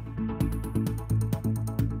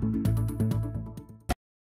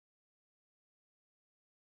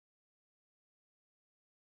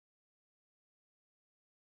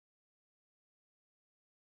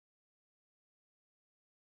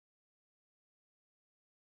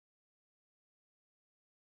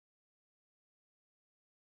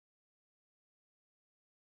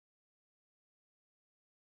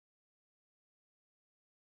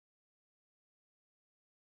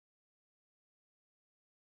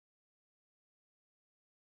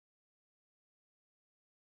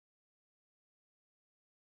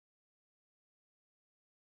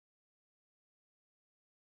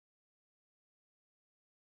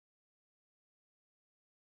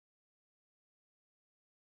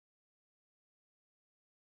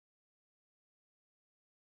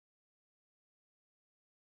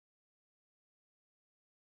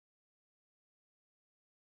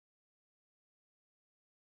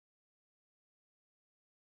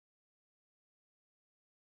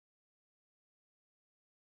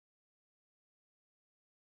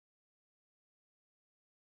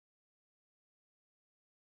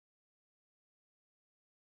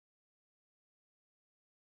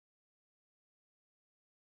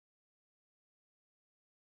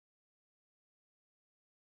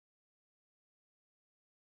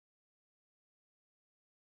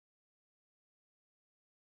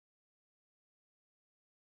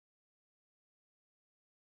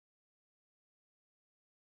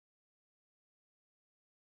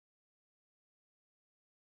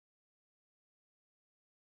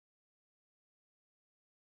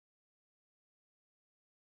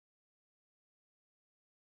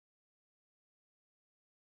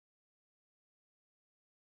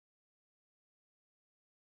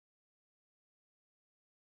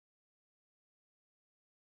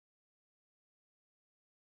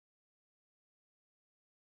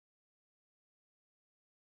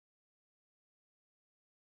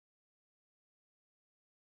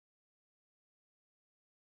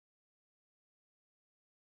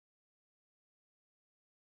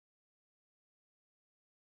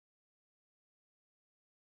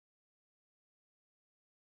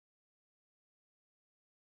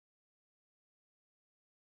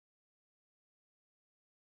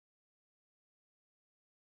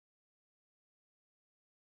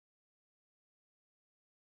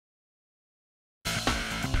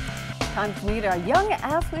 Time to meet our young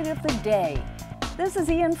athlete of the day. This is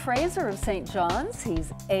Ian Fraser of St. John's.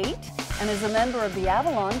 He's 8 and is a member of the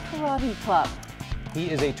Avalon Karate Club.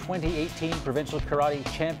 He is a 2018 Provincial Karate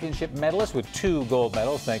Championship medalist with 2 gold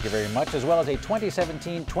medals, thank you very much, as well as a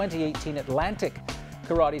 2017-2018 Atlantic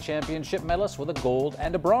Karate Championship medalist with a gold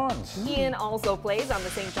and a bronze. Ian also plays on the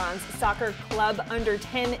St. John's Soccer Club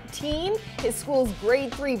Under-10 team, his school's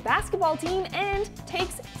grade 3 basketball team, and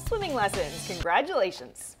takes swimming lessons.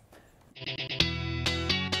 Congratulations.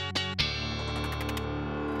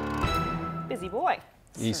 Busy boy.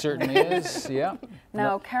 He certainly is, yeah.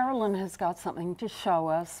 Now, Carolyn has got something to show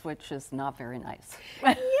us, which is not very nice.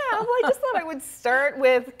 Yeah, well, I just thought I would start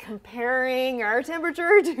with comparing our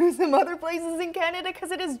temperature to some other places in Canada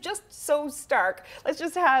because it is just so stark. Let's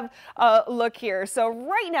just have a look here. So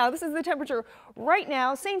right now, this is the temperature right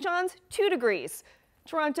now. St. John's, 2 degrees.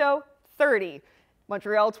 Toronto, 30.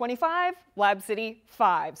 Montreal 25, Lab City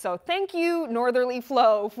 5. So thank you, northerly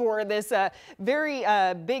flow, for this very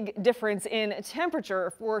big difference in temperature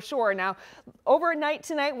for sure. Now, overnight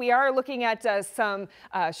tonight, we are looking at some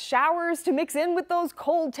showers to mix in with those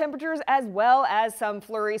cold temperatures, as well as some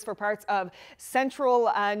flurries for parts of central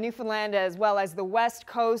Newfoundland, as well as the west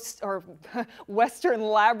coast, or western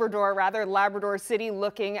Labrador, rather, Labrador City,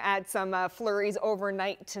 looking at some flurries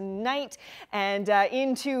overnight tonight. And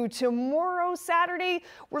into tomorrow, Saturday,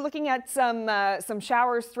 we're looking at some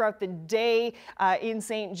showers throughout the day in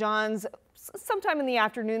St. John's. Sometime in the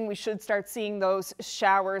afternoon, we should start seeing those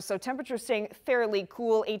showers. So temperature staying fairly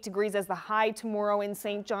cool, 8 degrees as the high tomorrow in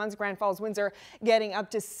St. John's. Grand Falls, Windsor getting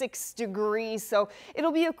up to 6 degrees. So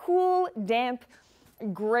it'll be a cool, damp,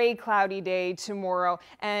 Gray, cloudy day tomorrow.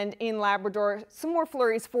 And in Labrador, some more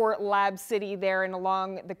flurries for Lab City there and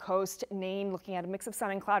along the coast. Nain looking at a mix of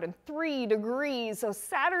sun and cloud and 3 degrees. So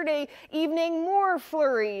Saturday evening, more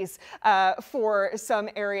flurries for some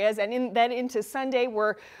areas. And then into Sunday,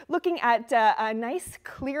 we're looking at a nice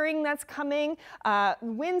clearing that's coming.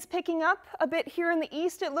 Winds picking up a bit here in the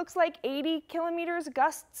east. It looks like 80 kilometers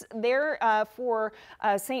gusts there for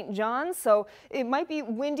St. John's. So it might be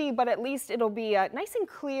windy, but at least it'll be nice and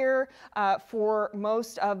clear for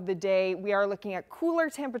most of the day. We are looking at cooler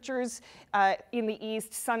temperatures in the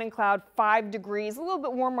east, sun and cloud, 5 degrees, a little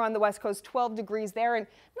bit warmer on the west coast, 12 degrees there, and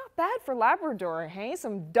not bad for Labrador, hey?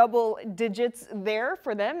 Some double digits there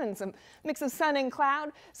for them and some mix of sun and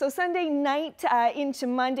cloud. So Sunday night into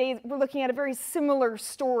Monday, we're looking at a very similar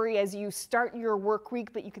story as you start your work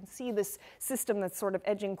week, but you can see this system that's sort of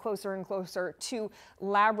edging closer and closer to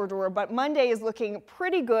Labrador. But Monday is looking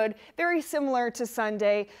pretty good, very similar to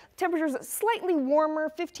Sunday. Temperatures slightly warmer,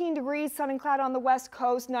 15 degrees, sun and cloud on the west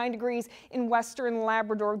coast, 9 degrees in western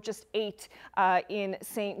Labrador, just 8 in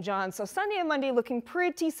St. John. So Sunday and Monday looking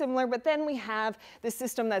pretty similar, but then we have the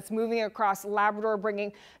system that's moving across Labrador,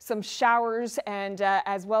 bringing some showers and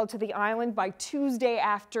as well to the island by Tuesday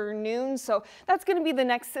afternoon. So that's going to be the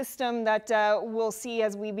next system that we'll see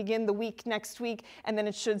as we begin the week next week, and then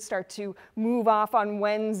it should start to move off on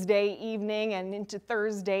Wednesday evening and into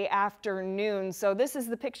Thursday afternoon. So this is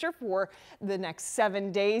the picture for the next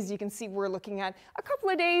 7 days. You can see we're looking at a couple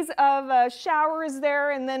of days of showers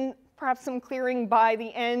there, and then perhaps some clearing by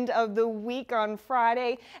the end of the week on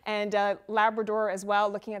Friday, and Labrador as well,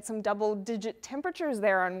 looking at some double-digit temperatures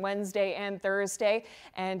there on Wednesday and Thursday,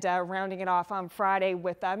 and rounding it off on Friday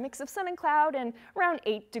with a mix of sun and cloud and around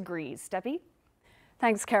 8 degrees. Steffi?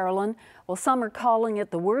 Thanks, Carolyn. Well, some are calling it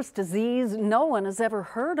the worst disease no one has ever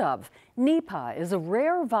heard of. Nipah is a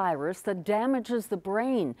rare virus that damages the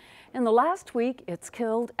brain. In the last week, it's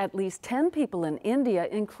killed at least 10 people in India,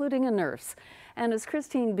 including a nurse. And as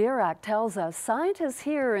Christine Birak tells us, scientists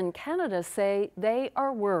here in Canada say they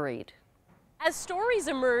are worried. As stories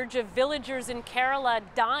emerge of villagers in Kerala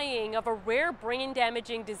dying of a rare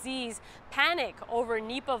brain-damaging disease, panic over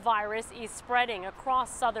Nipah virus is spreading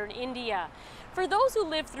across southern India. For those who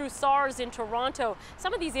lived through SARS in Toronto,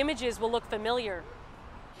 some of these images will look familiar.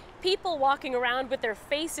 People walking around with their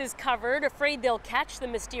faces covered, afraid they'll catch the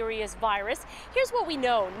mysterious virus. Here's what we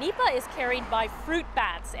know. Nipah is carried by fruit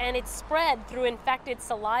bats, and it's spread through infected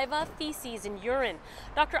saliva, feces, and urine.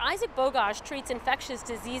 Dr. Isaac Bogosh treats infectious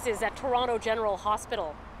diseases at Toronto General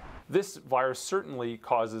Hospital. This virus certainly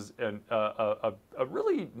causes a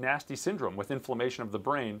really nasty syndrome with inflammation of the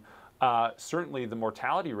brain. Certainly the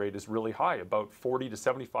mortality rate is really high. About 40 to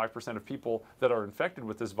 75% of people that are infected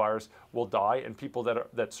with this virus will die, and people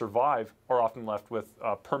that survive are often left with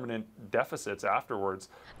permanent deficits afterwards.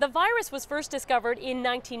 The virus was first discovered in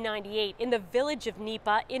 1998 in the village of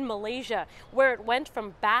Nipah in Malaysia, where it went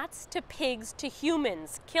from bats to pigs to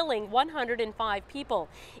humans, killing 105 people.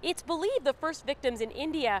 It's believed the first victims in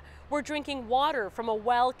India were drinking water from a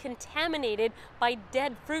well contaminated by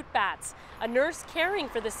dead fruit bats. A nurse caring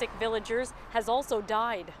for the sick villagers has also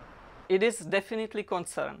died. It is definitely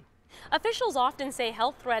concern. Officials often say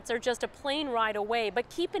health threats are just a plane ride away, but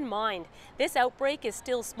keep in mind, this outbreak is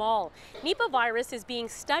still small. Nipah virus is being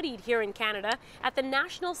studied here in Canada at the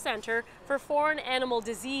National Centre for Foreign Animal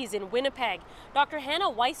Disease in Winnipeg. Dr. Hannah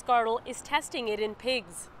Weisgartel is testing it in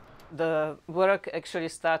pigs. The work actually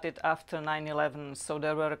started after 9/11, so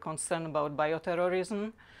there were a concern about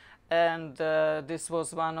bioterrorism, and this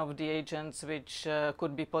was one of the agents which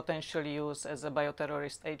could be potentially used as a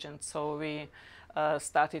bioterrorist agent, so we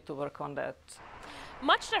started to work on that.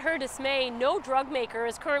 Much to her dismay, no drug maker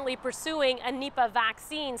is currently pursuing a Nipah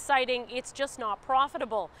vaccine, citing it's just not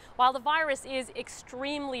profitable. While the virus is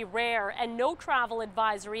extremely rare and no travel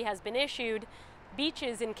advisory has been issued,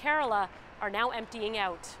 beaches in Kerala are now emptying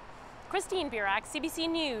out. Christine Birak, CBC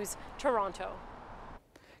News, Toronto.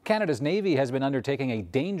 Canada's Navy has been undertaking a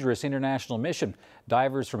dangerous international mission.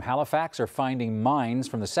 Divers from Halifax are finding mines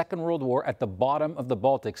from the Second World War at the bottom of the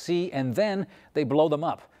Baltic Sea, and then they blow them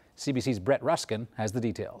up. CBC's Brett Ruskin has the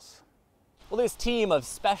details. Well, this team of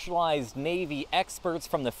specialized Navy experts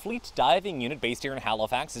from the Fleet Diving Unit based here in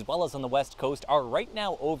Halifax, as well as on the West Coast, are right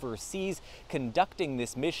now overseas conducting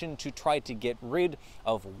this mission to try to get rid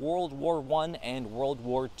of World War I and World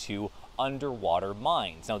War II underwater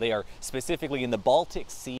mines. Now, they are specifically in the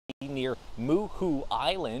Baltic Sea near Muhu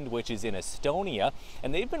Island, which is in Estonia,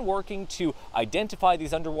 and they've been working to identify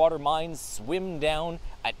these underwater mines, swim down,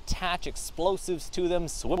 attach explosives to them,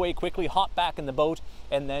 swim away quickly, hop back in the boat,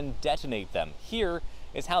 and then detonate them. Here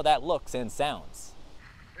is how that looks and sounds.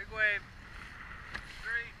 Big wave.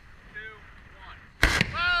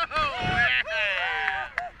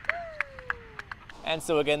 And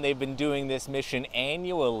so again, they've been doing this mission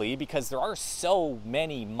annually because there are so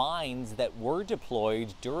many mines that were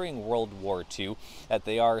deployed during World War II that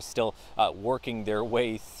they are still working their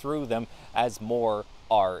way through them as more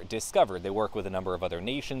are discovered. They work with a number of other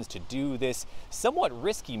nations to do this somewhat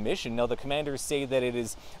risky mission. Now, the commanders say that it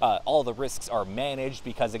is all the risks are managed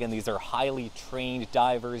because, again, these are highly trained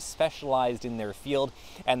divers specialized in their field,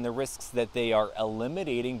 and the risks that they are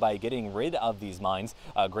eliminating by getting rid of these mines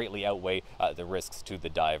greatly outweigh the risks to the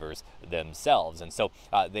divers themselves. And so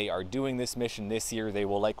they are doing this mission this year. They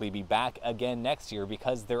will likely be back again next year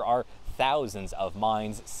because there are thousands of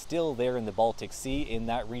mines still there in the Baltic Sea in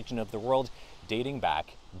that region of the world, dating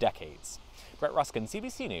back decades. Brett Ruskin,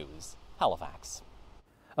 CBC News, Halifax.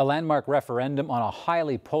 A landmark referendum on a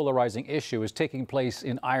highly polarizing issue is taking place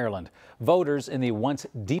in Ireland. Voters in the once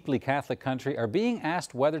deeply Catholic country are being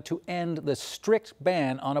asked whether to end the strict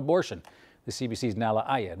ban on abortion. The CBC's Nala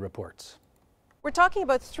Ayed reports. We're talking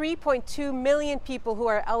about 3.2 million people who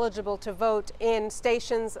are eligible to vote in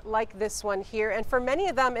stations like this one here. And for many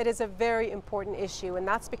of them, it is a very important issue. And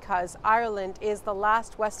that's because Ireland is the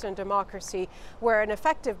last Western democracy where an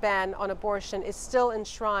effective ban on abortion is still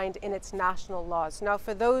enshrined in its national laws. Now,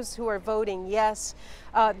 for those who are voting yes,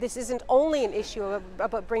 this isn't only an issue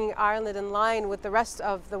about bringing Ireland in line with the rest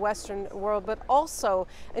of the Western world, but also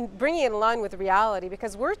in bringing it in line with reality,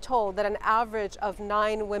 because we're told that an average of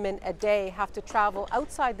 9 women a day have to travel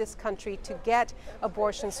outside this country to get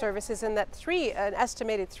abortion services, and that an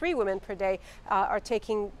estimated 3 women per day are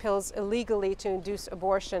taking pills illegally to induce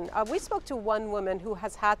abortion. We spoke to one woman who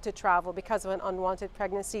has had to travel because of an unwanted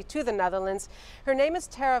pregnancy to the Netherlands. Her name is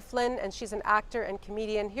Tara Flynn, and she's an actor and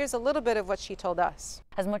comedian. Here's a little bit of what she told us.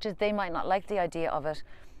 As much as they might not like the idea of it,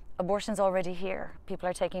 abortion's already here. People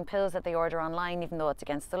are taking pills that they order online even though it's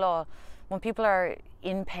against the law. When people are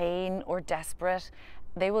in pain or desperate,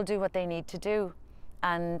 they will do what they need to do.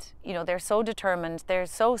 And, you know, they're so determined, they're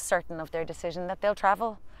so certain of their decision that they'll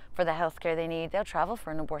travel for the healthcare they need. They'll travel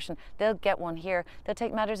for an abortion. They'll get one here. They'll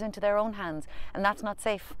take matters into their own hands. And that's not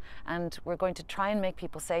safe. And we're going to try and make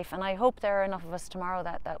people safe. And I hope there are enough of us tomorrow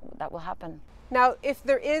that will happen. Now, if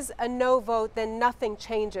there is a no vote, then nothing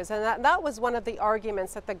changes. And that was one of the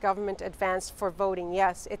arguments that the government advanced for voting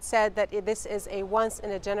yes. It said that this is a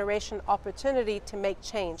once-in-a-generation opportunity to make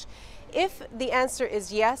change. If the answer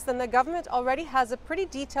is yes, then the government already has a pretty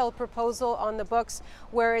detailed proposal on the books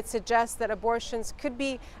where it suggests that abortions could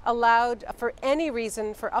be allowed for any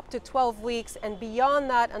reason for up to 12 weeks, and beyond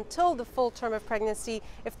that until the full term of pregnancy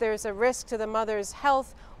if there's a risk to the mother's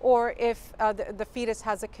health or if the fetus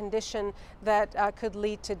has a condition that could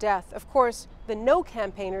lead to death. Of course, the no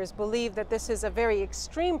campaigners believe that this is a very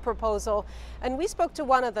extreme proposal, and we spoke to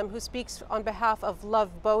one of them who speaks on behalf of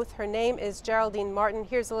Love Both. Her name is Geraldine Martin.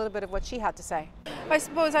 Here's a little bit of what she had to say. I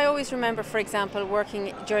suppose I always remember, for example,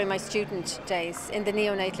 working during my student days in the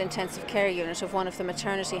neonatal intensive care unit of one of the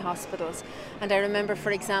maternity hospitals. And I remember, for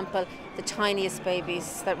example, the tiniest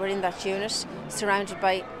babies that were in that unit, surrounded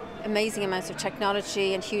by amazing amounts of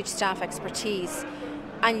technology and huge staff expertise.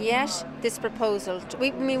 And yet, this proposal,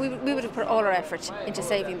 we would have put all our effort into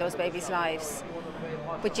saving those babies' lives.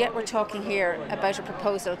 But yet we're talking here about a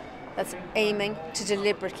proposal that's aiming to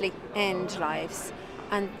deliberately end lives.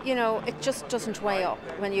 And, you know, it just doesn't weigh up.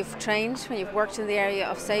 When you've trained, when you've worked in the area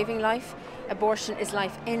of saving life, abortion is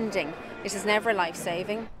life-ending. It is never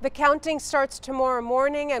life-saving. The counting starts tomorrow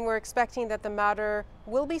morning, and we're expecting that the matter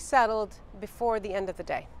will be settled before the end of the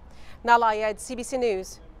day. Nala Ayed, CBC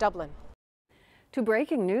News, Dublin. To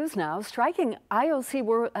breaking news now, striking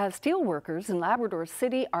IOC steel workers in Labrador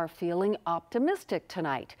City are feeling optimistic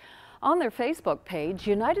tonight. On their Facebook page,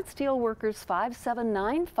 United Steelworkers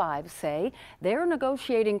 5795 say their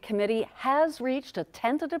negotiating committee has reached a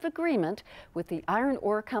tentative agreement with the Iron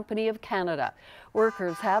Ore Company of Canada.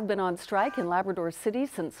 Workers have been on strike in Labrador City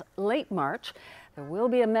since late March. There will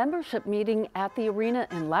be a membership meeting at the arena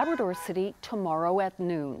in Labrador City tomorrow at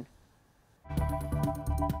noon.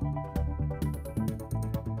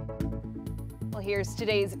 Well, here's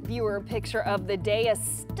today's viewer picture of the day. A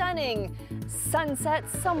stunning sunset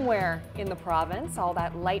somewhere in the province. All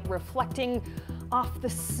that light reflecting off the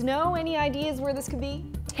snow. Any ideas where this could be?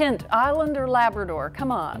 Hint, island or Labrador?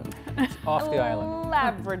 Come on. It's off the island.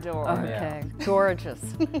 Labrador. Okay, gorgeous.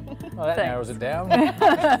 Well, that narrows it down.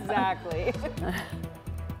 Exactly.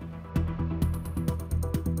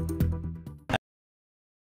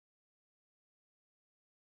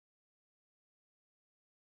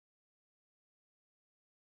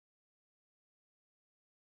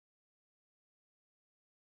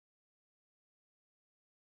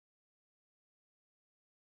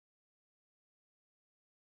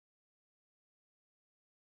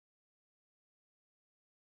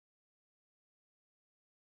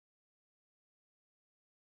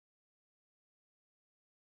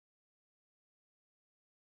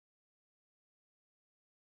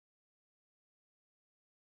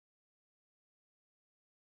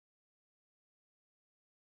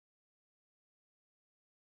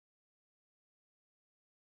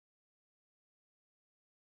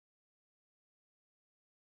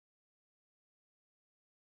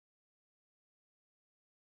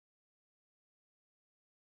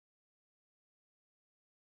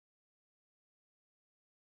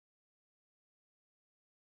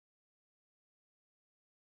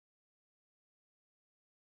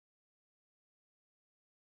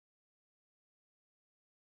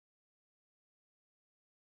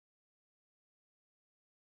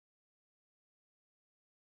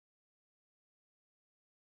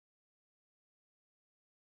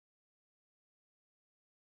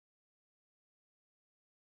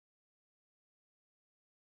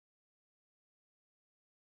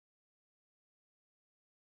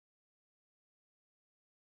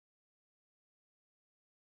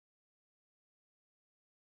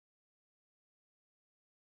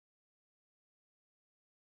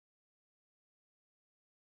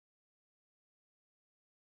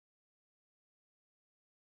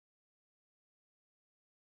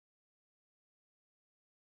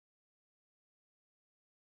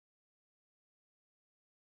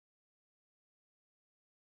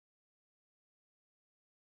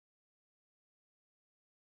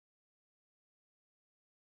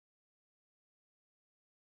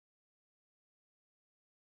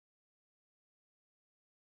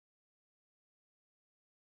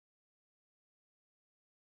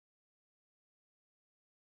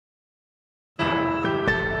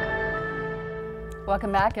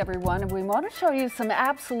 Welcome back, everyone. And we want to show you some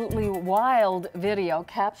absolutely wild video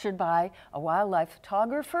captured by a wildlife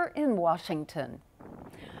photographer in Washington.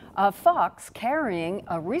 A fox carrying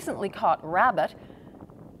a recently caught rabbit,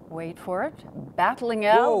 wait for it, battling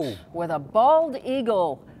out with a bald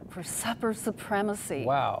eagle for supper supremacy.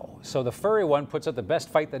 Wow. So the furry one puts up the best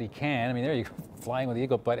fight that he can. I mean, there you go, flying with the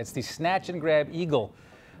eagle, but it's the snatch and grab eagle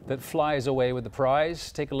that flies away with the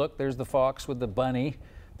prize. Take a look. There's the fox with the bunny.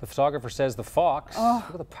 The photographer says the fox, look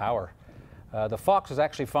at the power. The fox was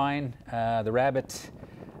actually fine. The rabbit,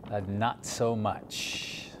 not so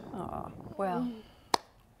much. Oh, well,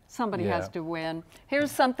 somebody has to win. Here's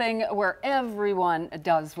something where everyone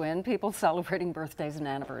does win. People celebrating birthdays and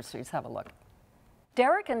anniversaries. Have a look.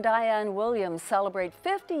 Derek and Diane Williams celebrate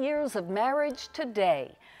 50 years of marriage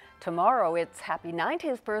today. Tomorrow, it's happy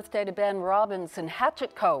 90th birthday to Ben Robbins in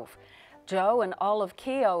Hatchet Cove. Joe and Olive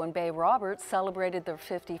Keogh and Bay Roberts celebrated their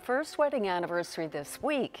 51st wedding anniversary this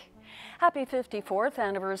week. Happy 54th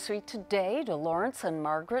anniversary today to Lawrence and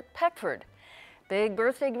Margaret Peckford. Big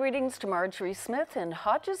birthday greetings to Marjorie Smith in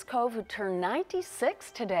Hodges Cove, who turned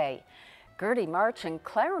 96 today. Gertie March in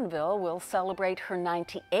Clarenville will celebrate her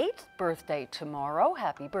 98th birthday tomorrow.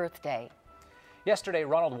 Happy birthday. Yesterday,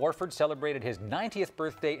 Ronald Warford celebrated his 90th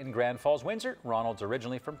birthday in Grand Falls, Windsor. Ronald's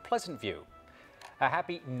originally from Pleasant View. A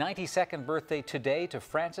happy 92nd birthday today to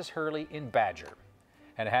Francis Hurley in Badger.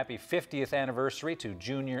 And a happy 50th anniversary to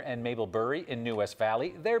Junior and Mabel Burry in New West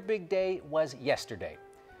Valley. Their big day was yesterday.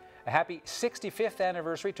 A happy 65th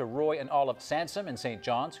anniversary to Roy and Olive Sansom in St.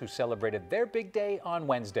 John's, who celebrated their big day on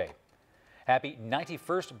Wednesday. Happy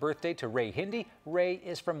 91st birthday to Ray Hindy. Ray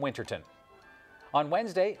is from Winterton. On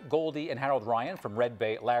Wednesday, Goldie and Harold Ryan from Red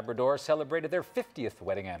Bay, Labrador celebrated their 50th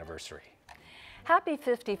wedding anniversary. Happy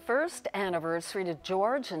 51st anniversary to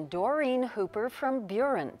George and Doreen Hooper from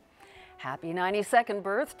Buren. Happy 92nd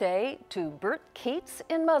birthday to Bert Keats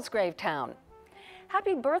in Musgrave Town.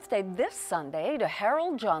 Happy birthday this Sunday to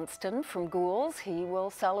Harold Johnston from Goulds. He will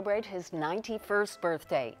celebrate his 91st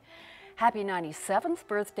birthday. Happy 97th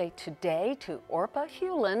birthday today to Orpah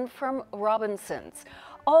Hewlin from Robinsons.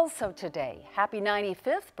 Also today, happy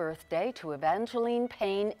 95th birthday to Evangeline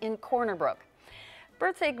Payne in Corner Brook.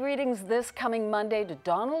 Birthday greetings this coming Monday to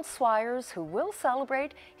Donald Swires, who will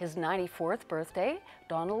celebrate his 94th birthday.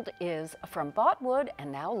 Donald is from Botwood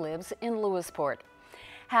and now lives in Lewisport.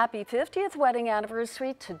 Happy 50th wedding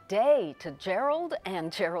anniversary today to Gerald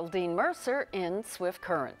and Geraldine Mercer in Swift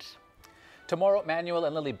Current. Tomorrow, Manuel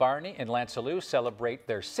and Lily Barney in Lansalou celebrate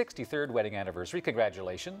their 63rd wedding anniversary.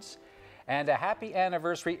 Congratulations. And a happy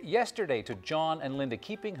anniversary yesterday to John and Linda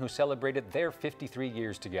Keeping, who celebrated their 53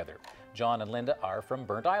 years together. John and Linda are from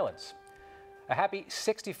Burnt Islands. A happy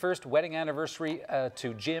 61st wedding anniversary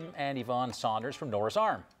to Jim and Yvonne Saunders from Norris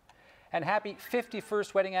Arm. And happy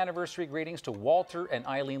 51st wedding anniversary greetings to Walter and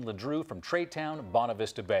Eileen Ledrew from Tradetown,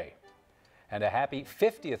 Bonavista Bay. And a happy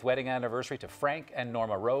 50th wedding anniversary to Frank and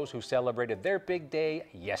Norma Rose, who celebrated their big day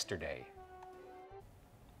yesterday.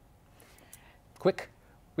 Quick,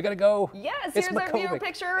 we gotta go. Yes, it's here's our viewer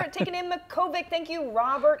picture taken in Makovic. Thank you,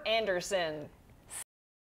 Robert Anderson.